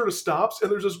Kong just sort of stops, and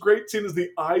there's this great scene as the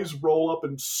eyes roll up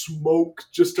and smoke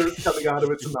just starts coming out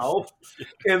of its mouth.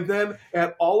 And then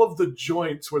at all of the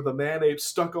joints where the man-ape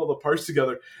stuck all the parts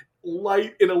together,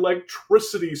 light and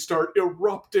electricity start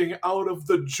erupting out of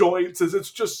the joints as it's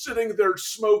just sitting there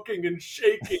smoking and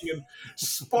shaking and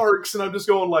sparks. And I'm just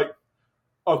going like,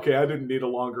 okay, I didn't need a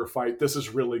longer fight. This is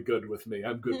really good with me.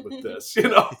 I'm good with this, you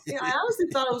know? Yeah, I honestly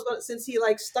thought it was going to, since he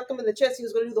like stuck him in the chest, he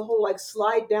was going to do the whole like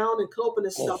slide down and cut open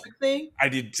his stomach thing. I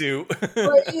did too.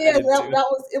 But yeah,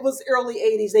 it was early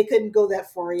 80s. They couldn't go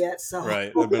that far yet. So right.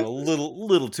 It would have been a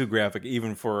little too graphic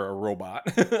even for a robot.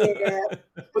 Yeah.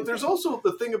 But there's also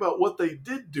the thing about what they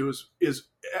did do is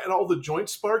at all the joint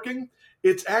sparking,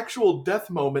 its actual death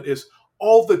moment is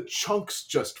all the chunks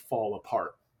just fall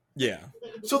apart. Yeah.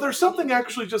 So there's something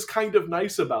actually just kind of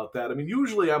nice about that. I mean,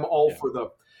 usually I'm all for the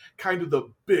kind of the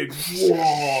big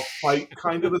whoa fight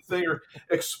kind of a thing, or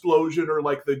explosion, or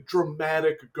like the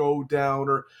dramatic go down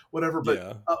or whatever.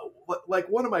 But like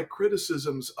one of my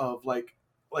criticisms of like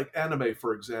anime,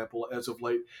 for example, as of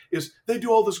late, is they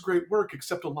do all this great work,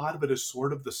 except a lot of it is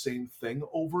sort of the same thing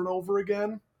over and over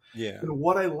again. Yeah. And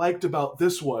what I liked about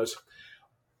this was,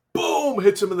 boom,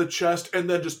 hits him in the chest, and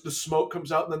then just the smoke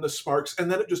comes out, and then the sparks, and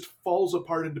then it just falls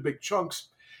apart into big chunks.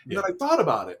 And then I thought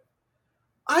about it.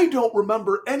 I don't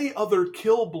remember any other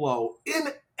kill blow in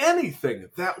anything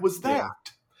that was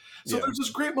that. So there's this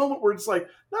great moment where it's like,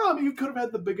 no, I mean, you could have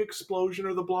had the big explosion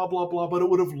or the blah, blah, blah, but it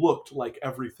would have looked like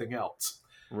everything else.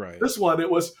 Right. This one,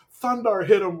 it was Thundarr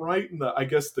hit him right in the, I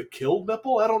guess, the kill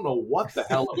nipple. I don't know what the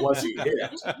hell it was he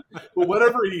hit. But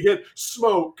whatever he hit,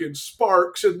 smoke and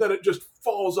sparks, and then it just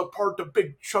falls apart to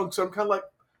big chunks. I'm kind of like,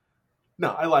 no,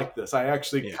 I like this. I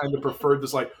actually kind of preferred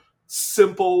this, like,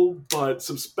 simple but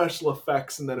some special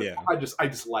effects, and then I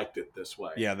just liked it this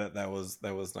way. Yeah, that was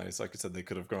nice. Like I said, they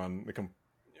could have gone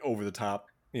over the top,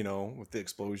 you know, with the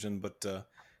explosion, but a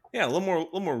little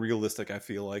more realistic. I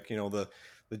feel like, you know, the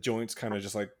joints kind of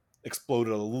just like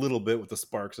exploded a little bit with the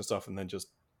sparks and stuff, and then just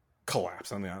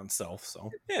collapsed on itself. So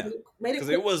because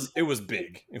it was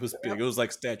big. It was big. It was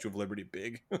like Statue of Liberty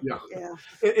big.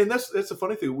 And that's the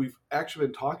funny thing. We've actually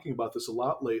been talking about this a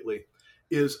lot lately.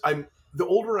 Is the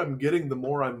older I'm getting, the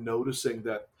more I'm noticing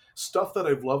that stuff that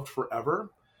I've loved forever.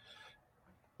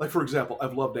 Like, for example,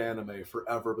 I've loved anime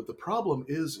forever, but the problem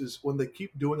is when they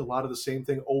keep doing a lot of the same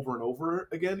thing over and over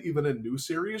again, even in new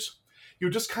series, you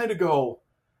just kind of go,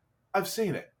 I've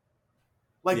seen it.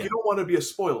 Like, you don't want to be a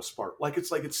spoil sport. Like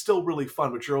it's still really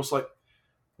fun, but you're also like,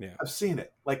 I've seen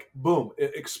it. Like, boom,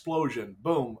 explosion,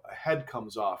 boom, a head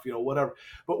comes off, you know, whatever.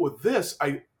 But with this,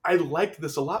 I liked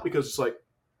this a lot because it's like,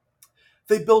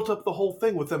 they built up the whole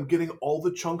thing with them getting all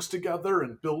the chunks together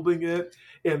and building it.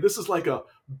 And this is like a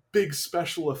big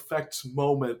special effects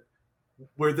moment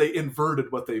where they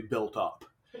inverted what they built up.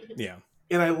 Yeah.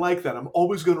 And I like that. I'm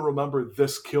always going to remember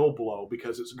this kill blow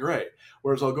because it's great.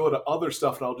 Whereas I'll go to other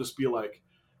stuff and I'll just be like,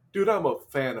 dude, I'm a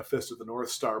fan of Fist of the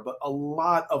North Star, but a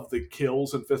lot of the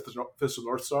kills in Fist of the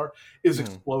North Star is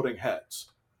exploding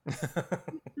heads. That's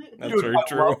Dude, very I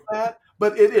true. love that,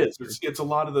 but it is. It's a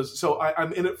lot of this. So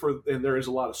I'm in it and there is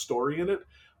a lot of story in it,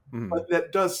 but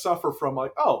that does suffer from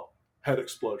like, head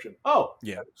explosion.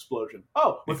 Head explosion.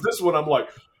 With this one, I'm like,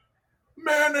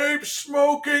 man-ape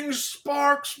smoking,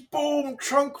 sparks, boom,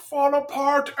 chunk fall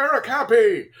apart, Eric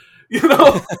happy. You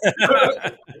know?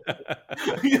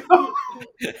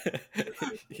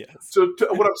 Yes. So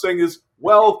what I'm saying is,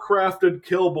 well-crafted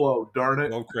kill blow, darn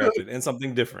it. Well-crafted, and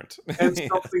something different. And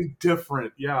something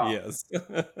different, Yes.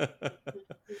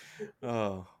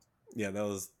 Oh, yeah, that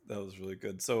was really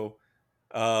good. So,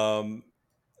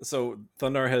 so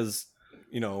Thundarr has,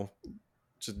 you know,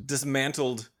 just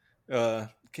dismantled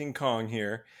King Kong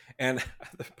here, and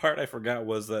the part I forgot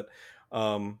was that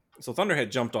so Thundarr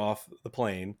had jumped off the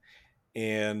plane,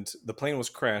 and the plane was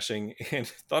crashing, and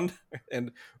Thundarr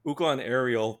and Ookla and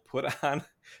Ariel put on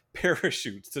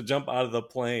parachutes to jump out of the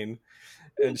plane,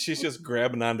 and she's just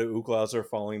grabbing onto Ookla as they're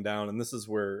falling down, and this is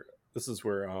where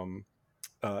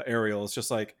Ariel is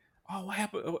just like, oh, what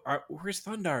happened? Where's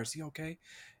Thundarr? Is he okay?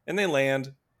 And they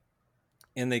land,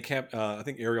 and they I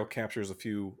think Ariel captures a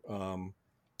few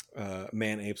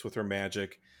man-apes with her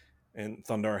magic, and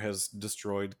Thundarr has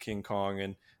destroyed King Kong,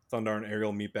 and Thundarr and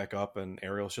Ariel meet back up, and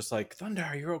Ariel's just like,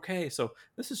 Thundarr, you're okay. So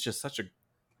this is just such a...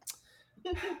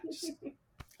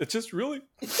 it's just really...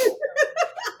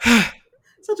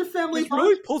 Such a family bond. It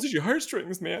really pulls at your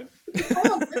heartstrings, man.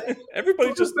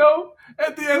 Everybody just know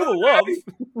at the end of the love. Day,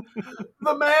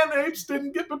 the man-apes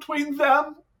didn't get between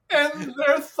them and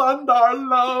their Thundarr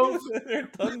love. Their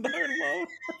Thundarr love.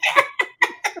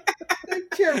 They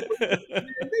care for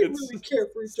They really care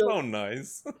for each other. So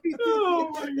nice. Oh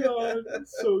my god,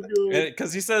 that's so good.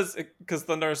 Because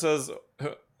Thundarr says,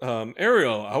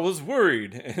 Ariel, I was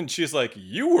worried, and she's like,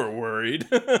 you were worried.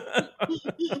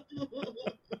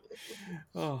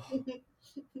 Oh,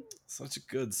 such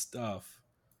good stuff.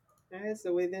 All right,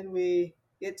 so then we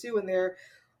get to, and they're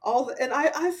and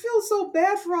I feel so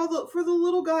bad for the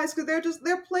little guys because they're just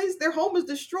their home is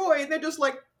destroyed and they're just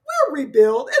like, we'll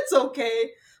rebuild, it's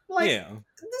okay. Like, Yeah.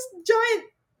 this giant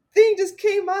thing just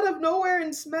came out of nowhere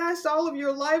and smashed all of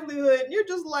your livelihood, and you're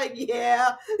just like,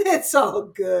 yeah, it's all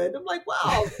good. I'm like,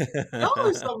 wow, y'all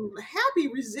are some happy,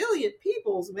 resilient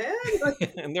peoples, man.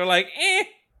 And they're like,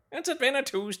 it's been a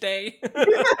Tuesday.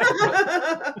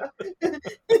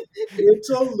 It's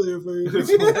a living.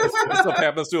 That stuff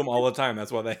happens to them all the time.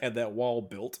 That's why they had that wall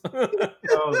built.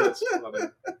 Oh, that's funny.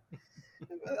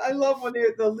 I love when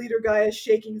the leader guy is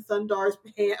shaking Thundarr's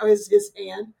hand, or his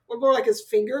hand, or more like his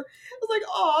finger. I was like,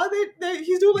 oh,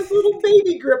 he's doing like a little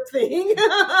baby grip thing.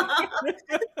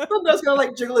 Thundarr's gonna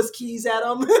like jiggle his keys at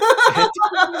him.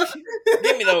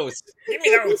 Give me those. Give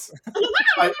me those.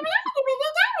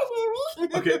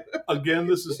 Okay, again,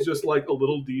 this is just like a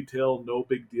little detail, no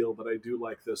big deal, but I do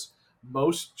like this.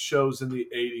 Most shows in the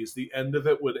 80s, the end of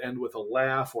it would end with a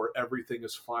laugh or everything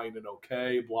is fine and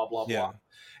okay, blah, blah, blah.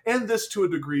 And this to a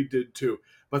degree did too.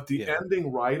 But the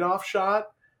ending write-off shot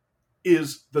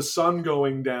is the sun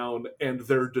going down and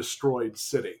their destroyed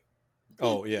city.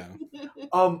 Oh, yeah.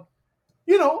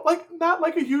 You know, like, not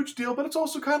like a huge deal, but it's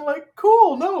also kind of like,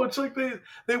 cool. No, it's like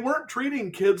they weren't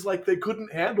treating kids like they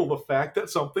couldn't handle the fact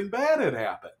that something bad had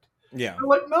happened. Yeah. They're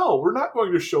like, no, we're not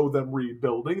going to show them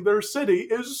rebuilding. Their city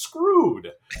is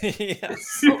screwed.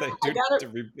 Yes, they do to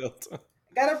rebuild. I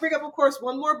gotta bring up, of course,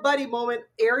 one more buddy moment.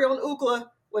 Ariel and Ookla,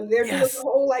 when they're doing the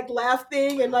whole like laugh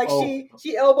thing, and like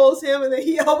she elbows him, and then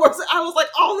he elbows. I was like,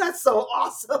 oh, that's so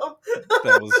awesome.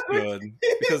 That was good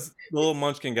because the little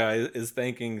Munchkin guy is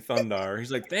thanking Thundarr.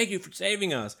 He's like, "Thank you for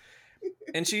saving us,"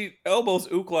 and she elbows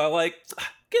Ookla like,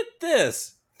 "Get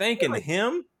this." Thanking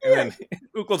him, and then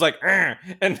Ookla's like,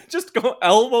 and just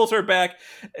elbows her back,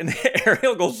 and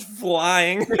Ariel goes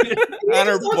flying on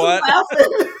her butt.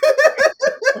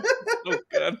 So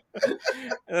good.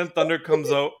 And then Thundarr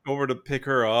comes over to pick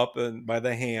her up and by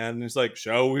the hand, and he's like,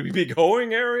 "Shall we be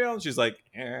going, Ariel?" And she's like,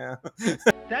 "Yeah."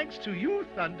 Thanks to you,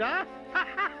 Thundarr.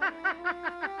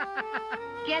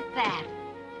 Get that?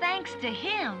 Thanks to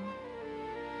him.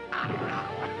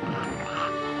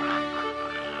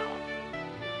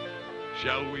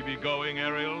 Shall we be going,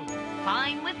 Ariel?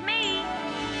 Fine with me.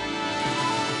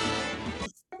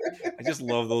 I just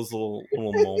love those little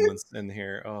moments in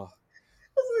here. Oh.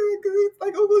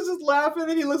 Like Oogla's just laughing,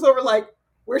 and then he looks over like,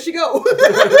 "Where'd she go?"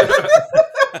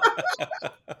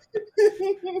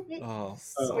 Oh,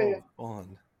 so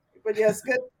fun. But yes,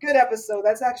 good episode.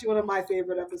 That's actually one of my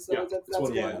favorite episodes. Yeah,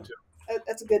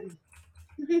 that's a good one.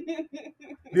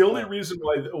 The only reason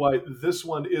why this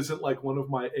one isn't like one of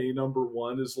my A number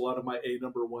one is a lot of my A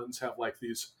number ones have like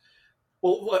these,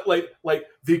 well, like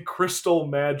the crystal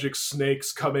magic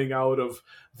snakes coming out of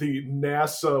the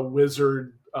NASA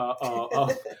wizard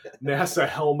NASA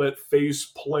helmet face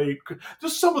plate,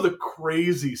 just some of the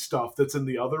crazy stuff that's in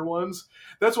the other ones.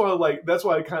 That's why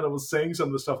I kind of was saying some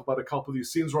of the stuff about a couple of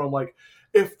these scenes where I'm like,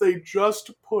 if they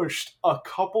just pushed a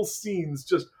couple scenes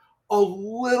just a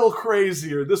little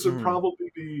crazier, this would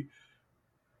probably be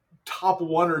top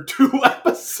 1 or 2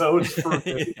 episodes for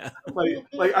me.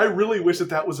 Like I really wish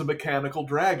that was a mechanical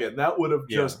dragon. That would have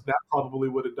that probably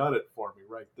would have done it for me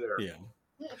right there. Yeah.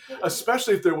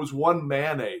 Especially if there was one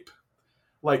man ape,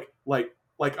 like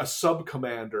a sub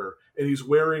commander, and he's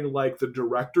wearing like the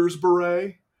director's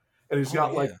beret, and he's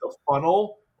got like the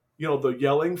funnel, the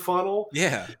yelling funnel.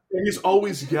 Yeah. And he's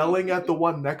always yelling at the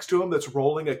one next to him that's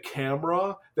rolling a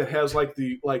camera that has like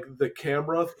the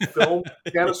camera film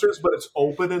canisters, but it's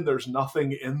open and there's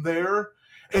nothing in there.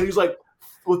 And he's like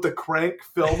with the crank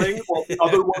filming while the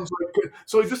other one's like,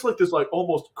 so just like this like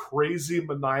almost crazy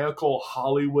maniacal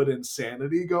Hollywood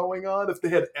insanity going on. If they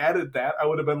had added that, I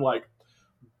would have been like,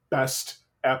 best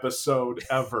episode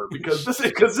ever, because this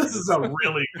is a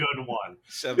really good one.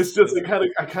 It's just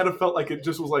I kind of felt like it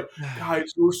just was like,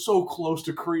 guys, we're so close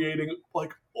to creating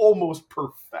like almost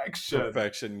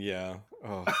perfection. Yeah.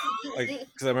 Oh,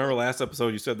 because I remember last episode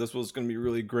you said this was going to be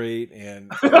really great,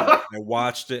 and I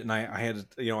watched it, and I had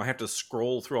to, I have to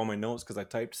scroll through all my notes because I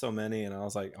typed so many, and I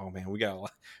was like, oh man, we got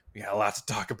a lot to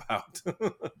talk about. So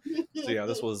yeah,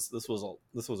 this was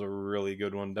a really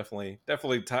good one. Definitely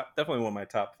one of my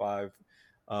top 5.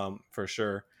 For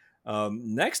sure.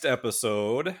 Next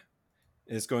episode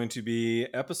is going to be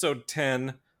episode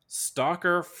 10,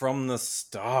 Stalker from the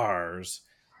Stars.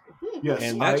 Yes,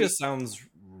 and that just sounds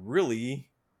really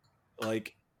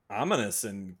like ominous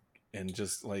and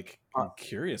just like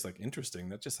curious, like interesting.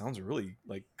 That just sounds really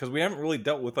like, because we haven't really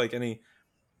dealt with like any,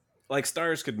 like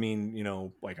stars could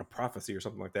mean, like a prophecy or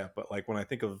something like that. But like when I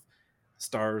think of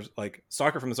stars, like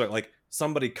Stalker from the Stars, like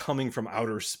somebody coming from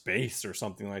outer space or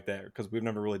something like that, because we've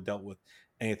never really dealt with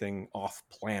anything off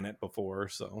planet before.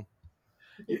 So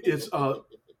it's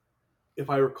if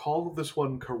I recall this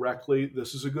one correctly,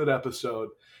 this is a good episode.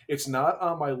 It's not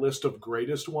on my list of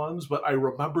greatest ones, but I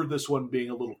remember this one being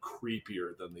a little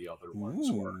creepier than the other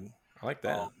ones were. I like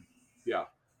that. Yeah.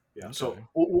 Okay. So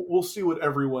we'll see what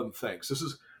everyone thinks. This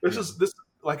is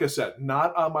like I said,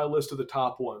 not on my list of the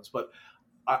top ones, but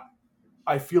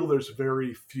I feel there's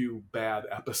very few bad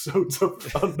episodes of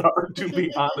Thundarr, to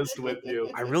be honest with you.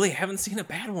 I really haven't seen a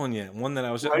bad one yet. One that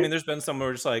I was just, Right? I mean, there's been some where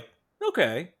we're just like,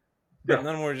 okay. Yeah. And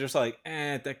then we're just like,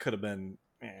 that could have been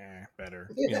better.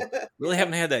 You know, really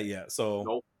haven't had that yet. So,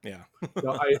 Nope. Yeah.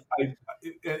 No,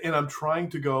 and I'm trying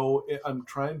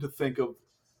to think of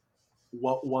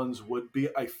what ones would be.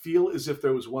 I feel as if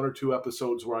there was one or two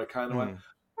episodes where I kind of went,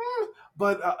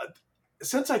 but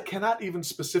since I cannot even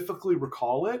specifically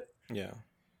recall it,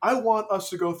 I want us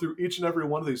to go through each and every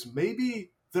one of these.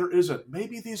 Maybe there isn't.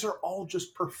 Maybe these are all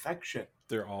just perfection.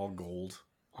 They're all gold.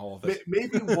 All of it.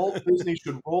 Maybe Walt Disney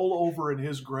should roll over in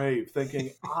his grave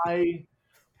thinking,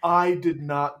 I did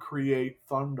not create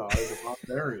Thundarr the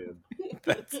Barbarian.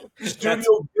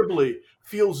 Studio Ghibli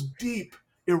feels deep,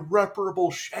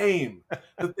 irreparable shame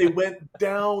that they went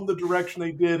down the direction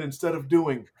they did instead of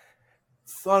doing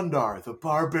Thundarr the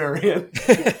Barbarian.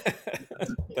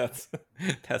 That's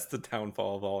the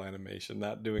downfall of all animation,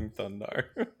 not doing Thundarr.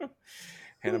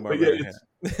 It's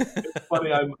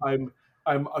funny.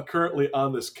 I'm currently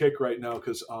on this kick right now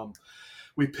because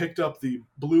we picked up the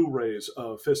Blu-rays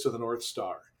of Fist of the North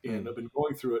Star, and I've been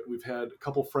going through it. We've had a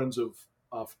couple friends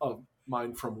of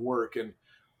mine from work, and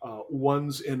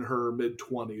one's in her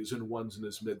mid-20s and one's in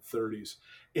his mid-30s,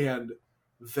 and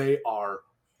they are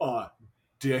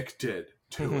addicted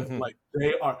to it. Like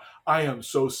they are. I am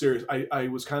so serious. I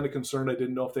was kind of concerned. I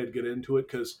didn't know if they'd get into it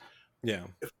because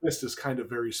Fist is kind of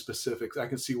very specific. I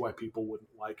can see why people wouldn't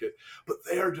like it, but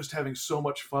they are just having so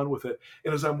much fun with it.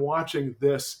 And as I'm watching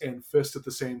this and Fist at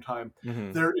the same time,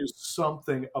 there is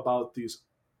something about these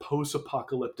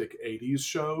post-apocalyptic 80s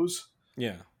shows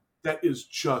that is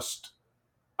just,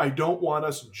 I don't want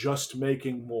us just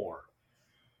making more,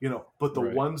 but the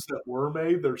ones that were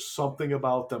made, there's something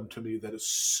about them to me that is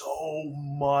so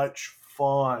much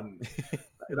fun.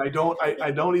 And I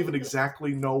don't even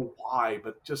exactly know why,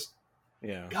 but just,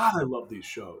 God, I love these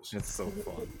shows. It's so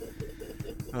fun.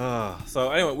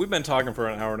 So anyway, we've been talking for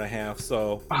an hour and a half,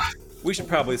 so we should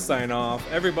probably sign off.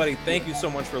 Everybody, thank you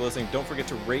so much for listening. Don't forget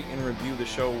to rate and review the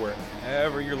show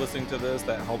wherever you're listening to this.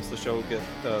 That helps the show get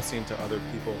seen to other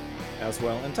people as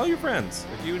well. And tell your friends.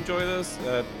 If you enjoy this,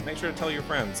 make sure to tell your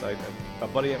friends. A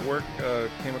buddy at work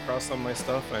came across some of my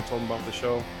stuff, and I told him about the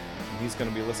show. And he's going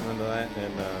to be listening to that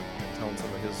and telling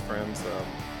some of his friends that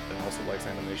also likes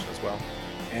animation as well.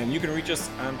 And you can reach us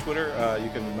on Twitter. You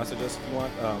can message us if you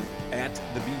want at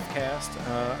the Beefcast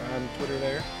on Twitter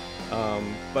there.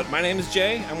 But my name is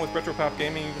Jay. I'm with Retropop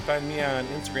Gaming. You can find me on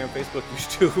Instagram, Facebook,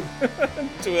 YouTube,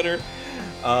 Twitter.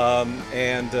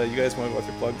 And you guys want to go with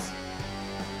your plugs?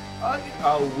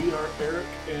 We are Eric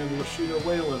and Lashida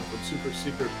Whalen from Super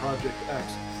Secret Project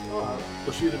X.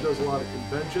 Lashida does a lot of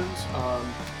conventions.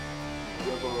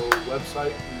 We have a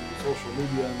website and social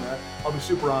media and that. I'll be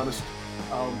super honest.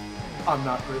 I'm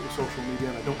not great with social media,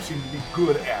 and I don't seem to be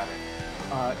good at it.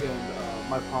 And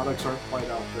my products aren't quite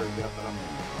out there yet, but I'm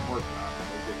working on it.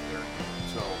 We'll get there.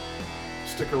 So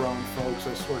stick around, folks.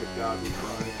 I swear to God, we're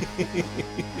trying.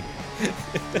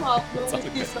 Well, we'll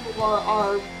see some of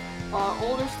our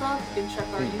older stuff. You can check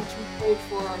our YouTube page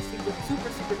for our Super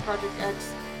Secret Project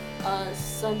X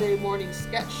Sunday morning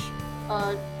sketch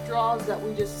draws that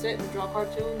we just sit and draw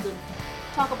cartoons and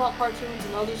talk about cartoons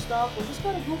and other stuff. We're just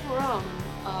kind of goof around.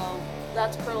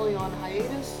 That's currently on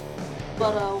hiatus.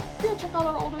 But check out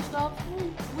our older stuff.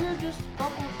 We're just a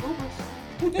couple of goobers.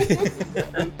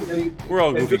 We're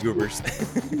all goofy goobers.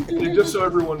 And just so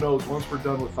everyone knows, once we're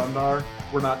done with Thundarr,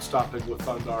 we're not stopping with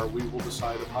Thundarr. We will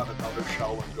decide upon another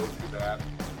show and go through that.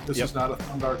 This is not a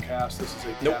Thundarr cast. This is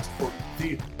a cast for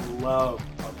the love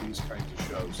of these kinds of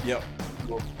shows.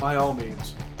 Well, by all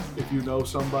means, if you know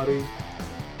somebody,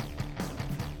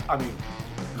 I mean,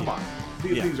 come on.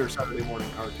 These are Saturday morning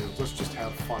cartoons. Let's just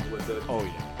have fun with it. Oh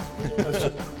yeah.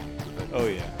 Oh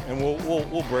yeah. And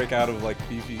we'll break out of like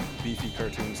beefy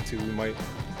cartoons too. We might,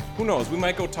 who knows? We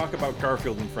might go talk about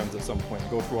Garfield and Friends at some point.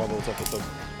 Go through all those episodes.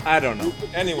 I don't know.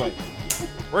 Anyway,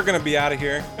 we're gonna be out of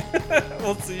here.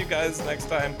 We'll see you guys next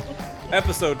time.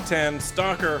 Episode 10,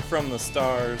 Stalker from the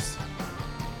Stars.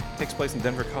 Takes place in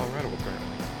Denver, Colorado, apparently.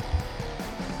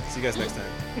 See you guys next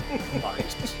time. Bye.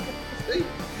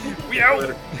 We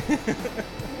out.